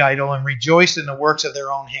sacrifices to the idol, and rejoiced in the works of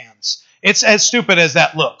their own hands." It's as stupid as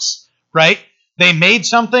that looks, right? They made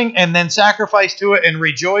something and then sacrificed to it and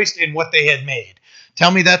rejoiced in what they had made.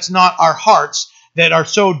 Tell me that's not our hearts that are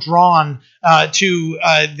so drawn to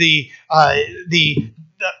the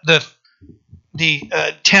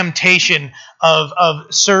temptation of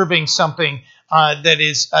serving something that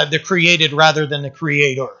is the created rather than the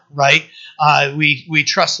creator, right? We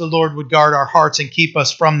trust the Lord would guard our hearts and keep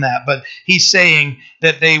us from that. But he's saying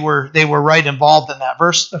that they were right involved in that.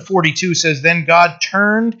 Verse 42 says, "Then God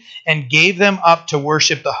turned and gave them up to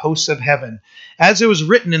worship the hosts of heaven. As it was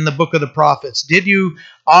written in the book of the prophets, did you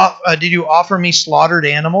offer me slaughtered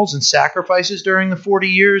animals and sacrifices during the 40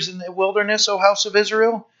 years in the wilderness, O house of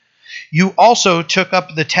Israel? You also took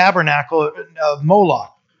up the tabernacle of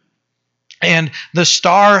Moloch and the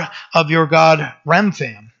star of your god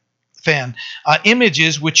Remphan,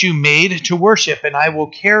 images which you made to worship, and I will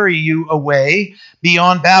carry you away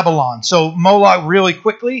beyond Babylon." So Moloch, really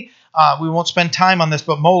quickly, we won't spend time on this,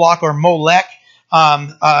 but Moloch or Molech,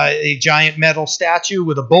 a giant metal statue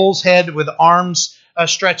with a bull's head with arms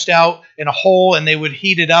stretched out in a hole, and they would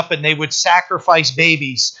heat it up and they would sacrifice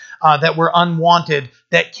babies that were unwanted,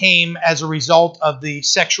 that came as a result of the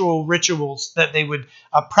sexual rituals that they would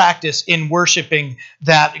practice in worshiping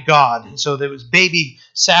that god. And so there was baby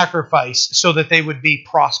sacrifice so that they would be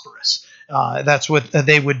prosperous. That's what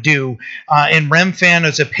they would do. And Remphan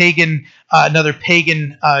is a pagan, another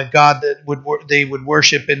pagan god that they would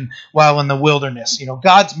worship while in the wilderness.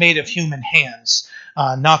 God's made of human hands,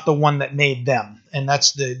 not the one that made them. And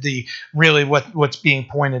that's the really what's being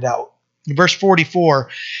pointed out. Verse 44,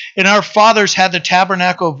 and our fathers had the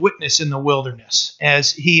tabernacle of witness in the wilderness,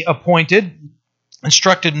 as he appointed,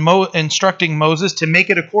 instructing Moses to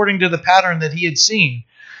make it according to the pattern that he had seen,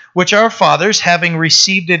 which our fathers, having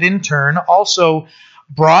received it in turn, also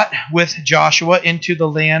brought with Joshua into the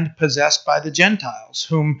land possessed by the Gentiles,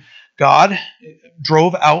 whom God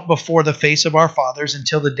drove out before the face of our fathers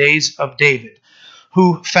until the days of David,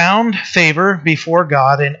 who found favor before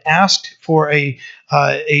God and asked for a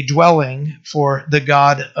dwelling for the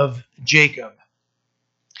God of Jacob.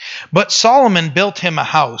 But Solomon built him a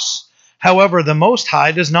house. However, the Most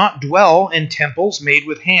High does not dwell in temples made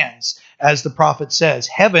with hands, as the prophet says,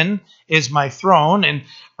 heaven is my throne and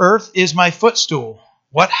earth is my footstool.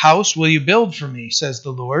 What house will you build for me, says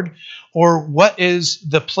the Lord? Or what is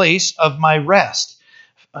the place of my rest?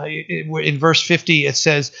 In verse 50, it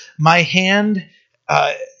says, my hand...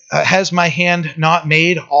 has my hand not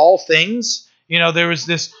made all things? There was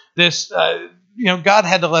this God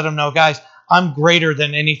had to let him know, guys, I'm greater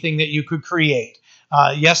than anything that you could create.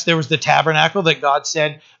 Yes, there was the tabernacle that God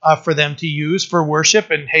said for them to use for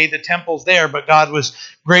worship, and hey, the temple's there, but God was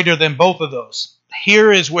greater than both of those.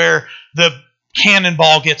 Here is where the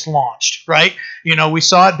cannonball gets launched, right? We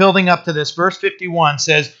saw it building up to this. Verse 51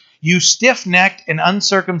 says, you stiff-necked and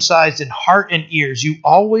uncircumcised in heart and ears, you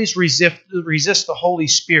always resist the Holy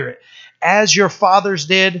Spirit. As your fathers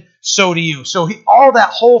did, so do you. So all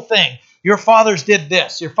that whole thing, your fathers did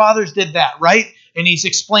this, your fathers did that, right? And he's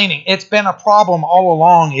explaining, it's been a problem all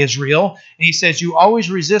along, Israel. And he says, you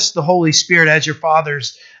always resist the Holy Spirit as your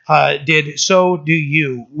fathers did, so do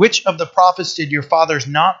you. Which of the prophets did your fathers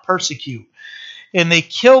not persecute? And they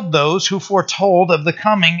killed those who foretold of the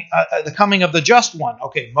coming of the just one.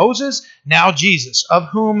 Okay, Moses, now Jesus, of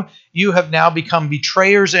whom you have now become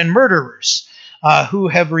betrayers and murderers, who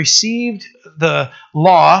have received the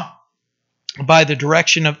law by the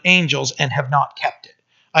direction of angels and have not kept it.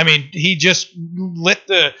 I mean, he just lit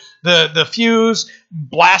the fuse,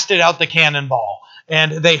 blasted out the cannonball,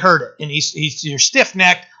 and they heard it. And you're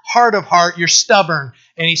stiff-necked, hard of heart, you're stubborn,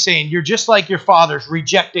 and he's saying you're just like your fathers,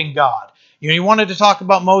 rejecting God. You wanted to talk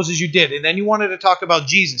about Moses, you did. And then you wanted to talk about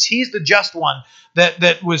Jesus. He's the just one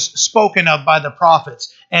that was spoken of by the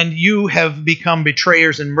prophets. And you have become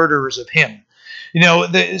betrayers and murderers of him.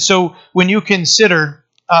 So when you consider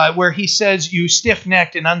where he says you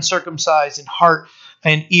stiff-necked and uncircumcised in heart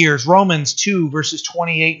and ears, Romans 2 verses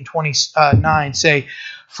 28 and 29 say,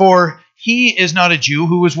 for he is not a Jew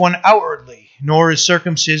who is one outwardly, nor is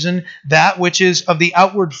circumcision that which is of the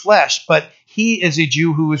outward flesh, but he is a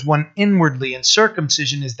Jew who is one inwardly, and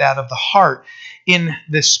circumcision is that of the heart, in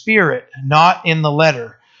the spirit, not in the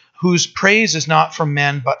letter, whose praise is not from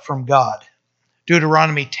men, but from God.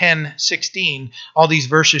 Deuteronomy 10:16, all these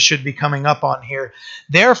verses should be coming up on here.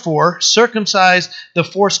 Therefore, circumcise the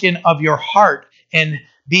foreskin of your heart, and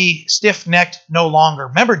be stiff-necked no longer.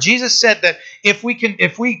 Remember, Jesus said that if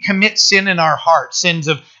we commit sin in our heart, sins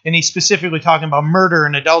of, and he's specifically talking about murder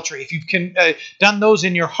and adultery, if you've done those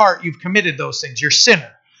in your heart, you've committed those things. You're a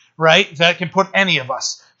sinner, right? That can put any of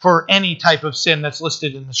us for any type of sin that's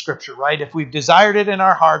listed in the scripture, right? If we've desired it in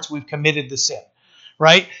our hearts, we've committed the sin,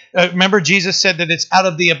 right? Remember, Jesus said that it's out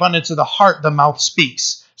of the abundance of the heart the mouth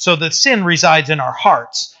speaks. So the sin resides in our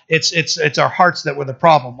hearts. It's our hearts that were the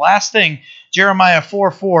problem. Last thing, Jeremiah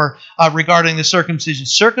 4:4 regarding the circumcision.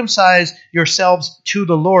 Circumcise yourselves to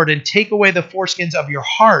the Lord and take away the foreskins of your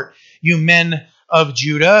heart, you men of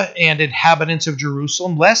Judah and inhabitants of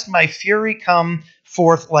Jerusalem, lest my fury come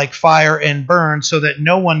forth like fire and burn, so that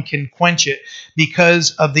no one can quench it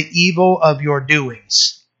because of the evil of your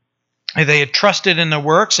doings. They had trusted in the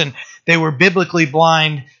works, and they were biblically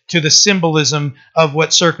blind to the symbolism of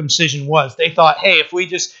what circumcision was. They thought, hey, if we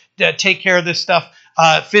just take care of this stuff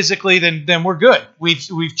physically, then we're good.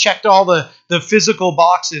 We've checked all the physical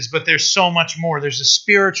boxes, but there's so much more. There's a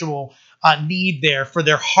spiritual need there for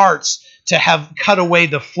their hearts to have cut away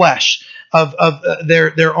the flesh of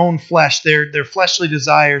their own flesh, their fleshly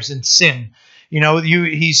desires and sin.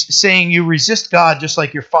 He's saying you resist God just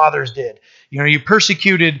like your fathers did. You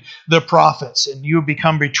persecuted the prophets, and you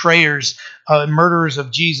become betrayers, murderers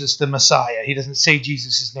of Jesus, the Messiah. He doesn't say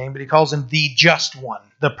Jesus' name, but he calls him the just one,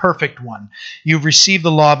 the perfect one. You've received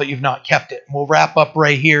the law, but you've not kept it. And we'll wrap up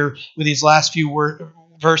right here with these last few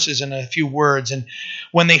verses and a few words. And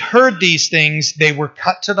when they heard these things, they were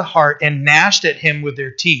cut to the heart and gnashed at him with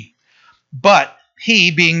their teeth. But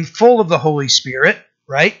he, being full of the Holy Spirit,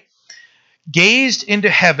 right, gazed into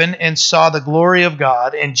heaven and saw the glory of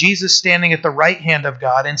God, and Jesus standing at the right hand of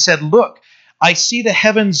God, and said, "Look, I see the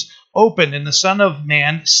heavens open, and the Son of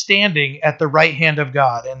Man standing at the right hand of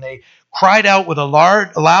God." And they cried out with a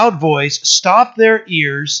loud voice, stopped their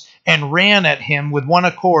ears, and ran at him with one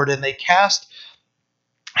accord, and they cast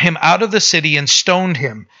him out of the city and stoned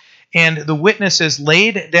him. And the witnesses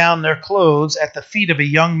laid down their clothes at the feet of a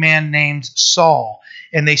young man named Saul.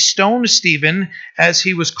 And they stoned Stephen as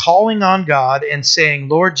he was calling on God and saying,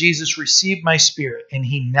 "Lord Jesus, receive my spirit." And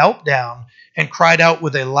he knelt down and cried out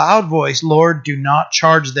with a loud voice, "Lord, do not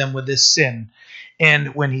charge them with this sin."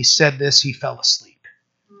 And when he said this, he fell asleep.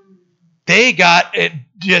 They got it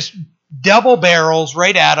just double barrels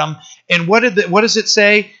right at him. And what does it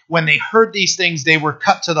say? When they heard these things, they were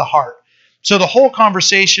cut to the heart. So the whole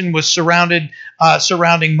conversation was surrounding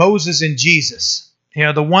Moses and Jesus. You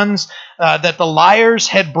know, the ones that the liars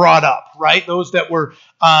had brought up, right? Those that were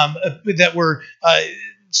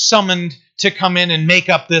summoned to come in and make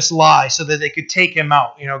up this lie so that they could take him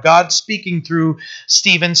out. You know, God speaking through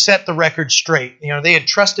Stephen set the record straight. You know, they had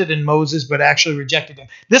trusted in Moses but actually rejected him.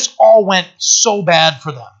 This all went so bad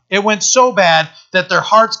for them. It went so bad that their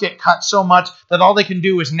hearts get cut so much that all they can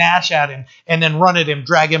do is gnash at him and then run at him,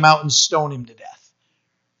 drag him out, and stone him to death.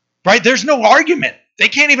 Right? There's no argument. They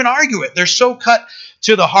can't even argue it. They're so cut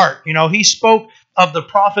to the heart. You know, he spoke of the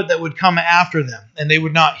prophet that would come after them, and they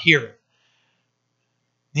would not hear it.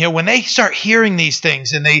 You know, when they start hearing these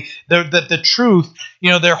things and the truth, you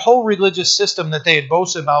know, their whole religious system that they had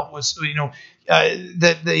boasted about was, you know,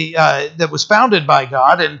 that was founded by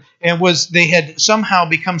God and was they had somehow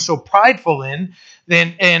become so prideful in,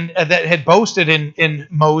 and that had boasted in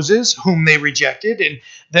Moses, whom they rejected, and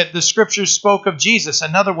that the scriptures spoke of Jesus,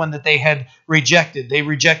 another one that they had rejected. They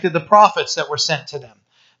rejected the prophets that were sent to them.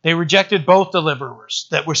 They rejected both deliverers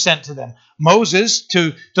that were sent to them. Moses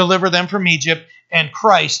to deliver them from Egypt, and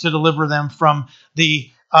Christ to deliver them from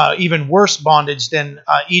the even worse bondage than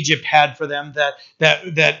Egypt had for them,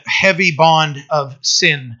 that heavy bond of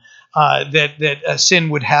sin that sin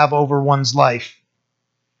would have over one's life.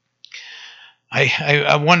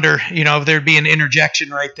 I wonder, you know, if there'd be an interjection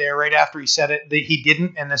right there, right after he said it, that he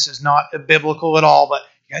didn't, and this is not biblical at all, but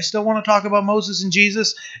you guys still want to talk about Moses and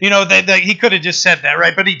Jesus? You know, he could have just said that,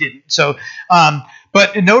 right? But he didn't. So,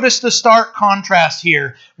 but notice the stark contrast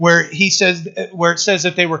here, where it says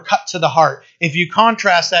that they were cut to the heart. If you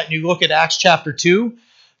contrast that and you look at Acts chapter 2,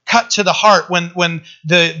 cut to the heart. When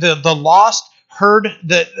the lost heard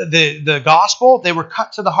the gospel, they were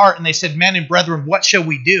cut to the heart, and they said, "Men and brethren, what shall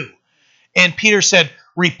we do?" And Peter said,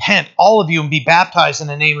 "Repent, all of you, and be baptized in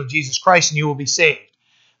the name of Jesus Christ, and you will be saved."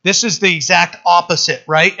 This is the exact opposite,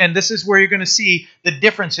 right? And this is where you're going to see the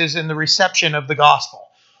differences in the reception of the gospel.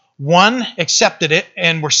 One accepted it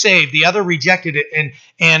and were saved. The other rejected it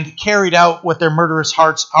and carried out what their murderous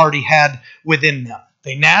hearts already had within them.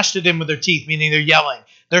 They gnashed at him with their teeth, meaning they're yelling.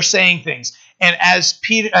 They're saying things. And as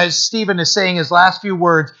Stephen is saying his last few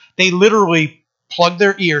words, they literally plugged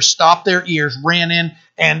their ears, stopped their ears, ran in,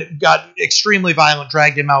 and got extremely violent,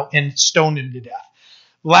 dragged him out, and stoned him to death.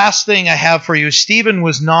 Last thing I have for you, Stephen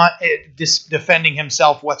was not defending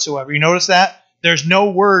himself whatsoever. You notice that? There's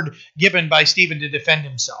no word given by Stephen to defend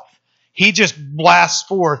himself. He just blasts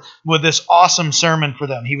forth with this awesome sermon for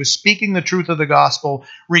them. He was speaking the truth of the gospel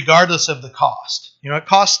regardless of the cost. You know, it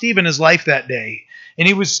cost Stephen his life that day, and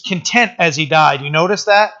he was content as he died. You notice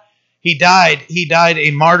that? He died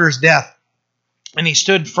a martyr's death, and he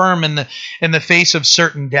stood firm in the face of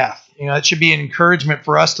certain death. You know, that should be an encouragement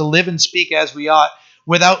for us to live and speak as we ought,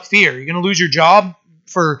 without fear. You're going to lose your job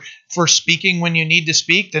for speaking when you need to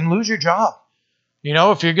speak, then lose your job. You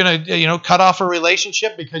know, if you're going to, cut off a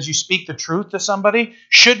relationship because you speak the truth to somebody,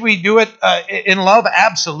 should we do it in love?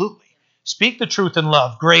 Absolutely. Speak the truth in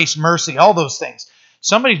love, grace, mercy, all those things.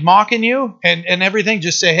 Somebody's mocking you and everything,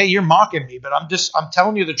 just say, "Hey, you're mocking me, but I'm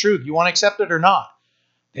telling you the truth. You want to accept it or not?"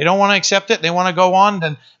 They don't want to accept it. They want to go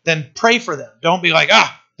on. Then pray for them. Don't be like,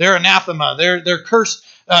 they're anathema. They're cursed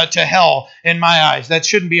to hell in my eyes. That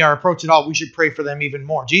shouldn't be our approach at all. We should pray for them even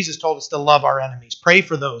more. Jesus told us to love our enemies. Pray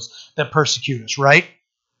for those that persecute us, right?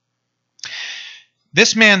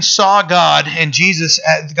 This man saw God and Jesus,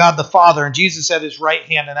 God the Father, and Jesus at his right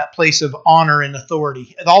hand in that place of honor and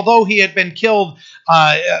authority. And although he had been killed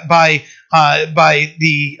by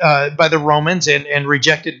the Romans and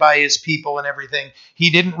rejected by his people and everything, he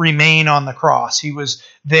didn't remain on the cross. He was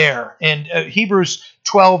there. And Hebrews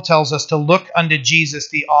 12 tells us to look unto Jesus,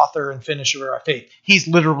 the author and finisher of our faith. He's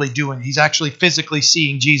literally doing it. He's actually physically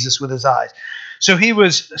seeing Jesus with his eyes. So he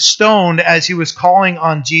was stoned as he was calling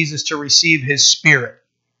on Jesus to receive his spirit.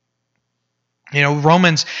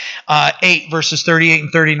 Romans 8 verses 38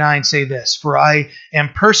 and 39 say this: For I am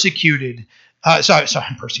persecuted. I'm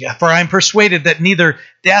persecuted. For I am persuaded that neither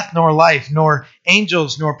death nor life, nor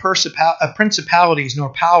angels, nor principalities, nor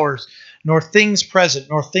powers, nor things present,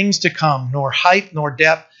 nor things to come, nor height, nor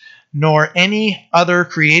depth, nor any other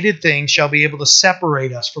created thing shall be able to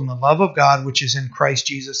separate us from the love of God which is in Christ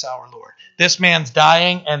Jesus our Lord. This man's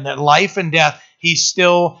dying, and that life and death, he's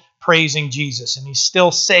still praising Jesus, and he's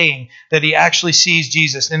still saying that he actually sees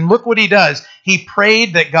Jesus. And look what he does. He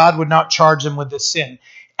prayed that God would not charge him with this sin.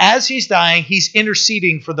 As he's dying, he's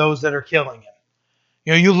interceding for those that are killing him.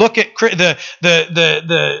 You look at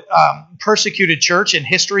the persecuted church in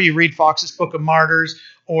history. You read Fox's Book of Martyrs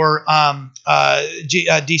or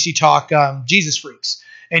DC Talk, Jesus Freaks,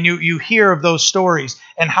 and you hear of those stories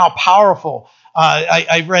and how powerful.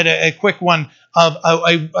 I read a quick one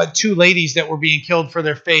of two ladies that were being killed for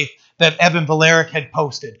their faith that Evan Valeric had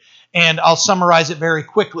posted. And I'll summarize it very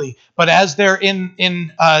quickly. But as they're in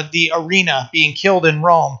the arena being killed in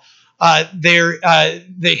Rome,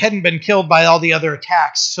 they hadn't been killed by all the other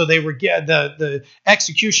attacks, so they were the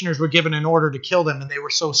executioners were given an order to kill them, and they were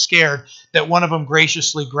so scared that one of them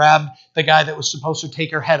graciously grabbed the guy that was supposed to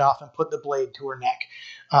take her head off and put the blade to her neck.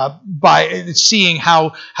 By seeing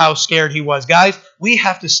how scared he was. Guys, we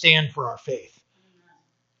have to stand for our faith.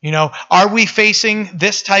 Are we facing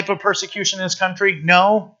this type of persecution in this country?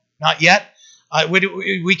 No, not yet.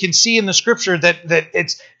 We can see in the scripture that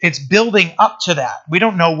it's building up to that. We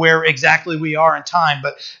don't know where exactly we are in time,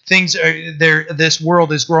 but things are there. This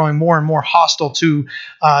world is growing more and more hostile to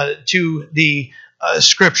the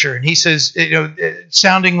scripture. And he says,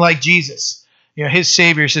 sounding like Jesus. His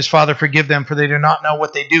Savior says, Father, forgive them, for they do not know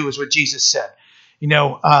what they do, is what Jesus said.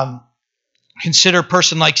 Consider a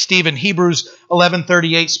person like Stephen. Hebrews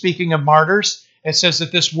 11:38, speaking of martyrs, it says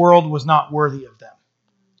that this world was not worthy of them.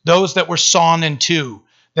 Those that were sawn in two,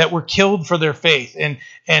 that were killed for their faith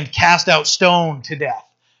and cast out stoned to death,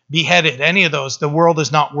 beheaded, any of those, the world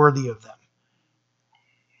is not worthy of them.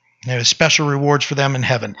 There's special rewards for them in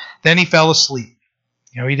heaven. Then he fell asleep.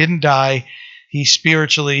 He didn't die. He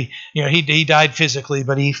spiritually, he died physically,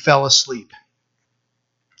 but he fell asleep.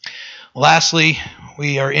 Lastly,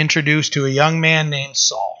 we are introduced to a young man named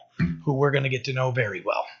Saul, who we're going to get to know very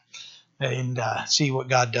well and see what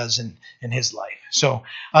God does in his life. So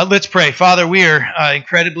let's pray. Father, we are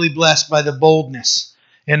incredibly blessed by the boldness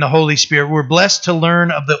in the Holy Spirit. We're blessed to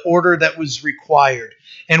learn of the order that was required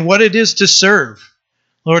and what it is to serve.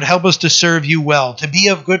 Lord, help us to serve you well, to be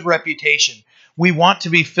of good reputation. We want to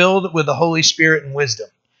be filled with the Holy Spirit and wisdom,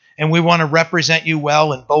 and we want to represent you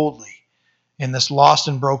well and boldly in this lost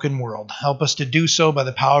and broken world. Help us to do so by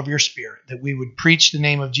the power of your Spirit, that we would preach the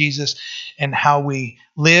name of Jesus and how we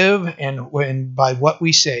live and by what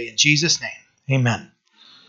we say. In Jesus' name, amen.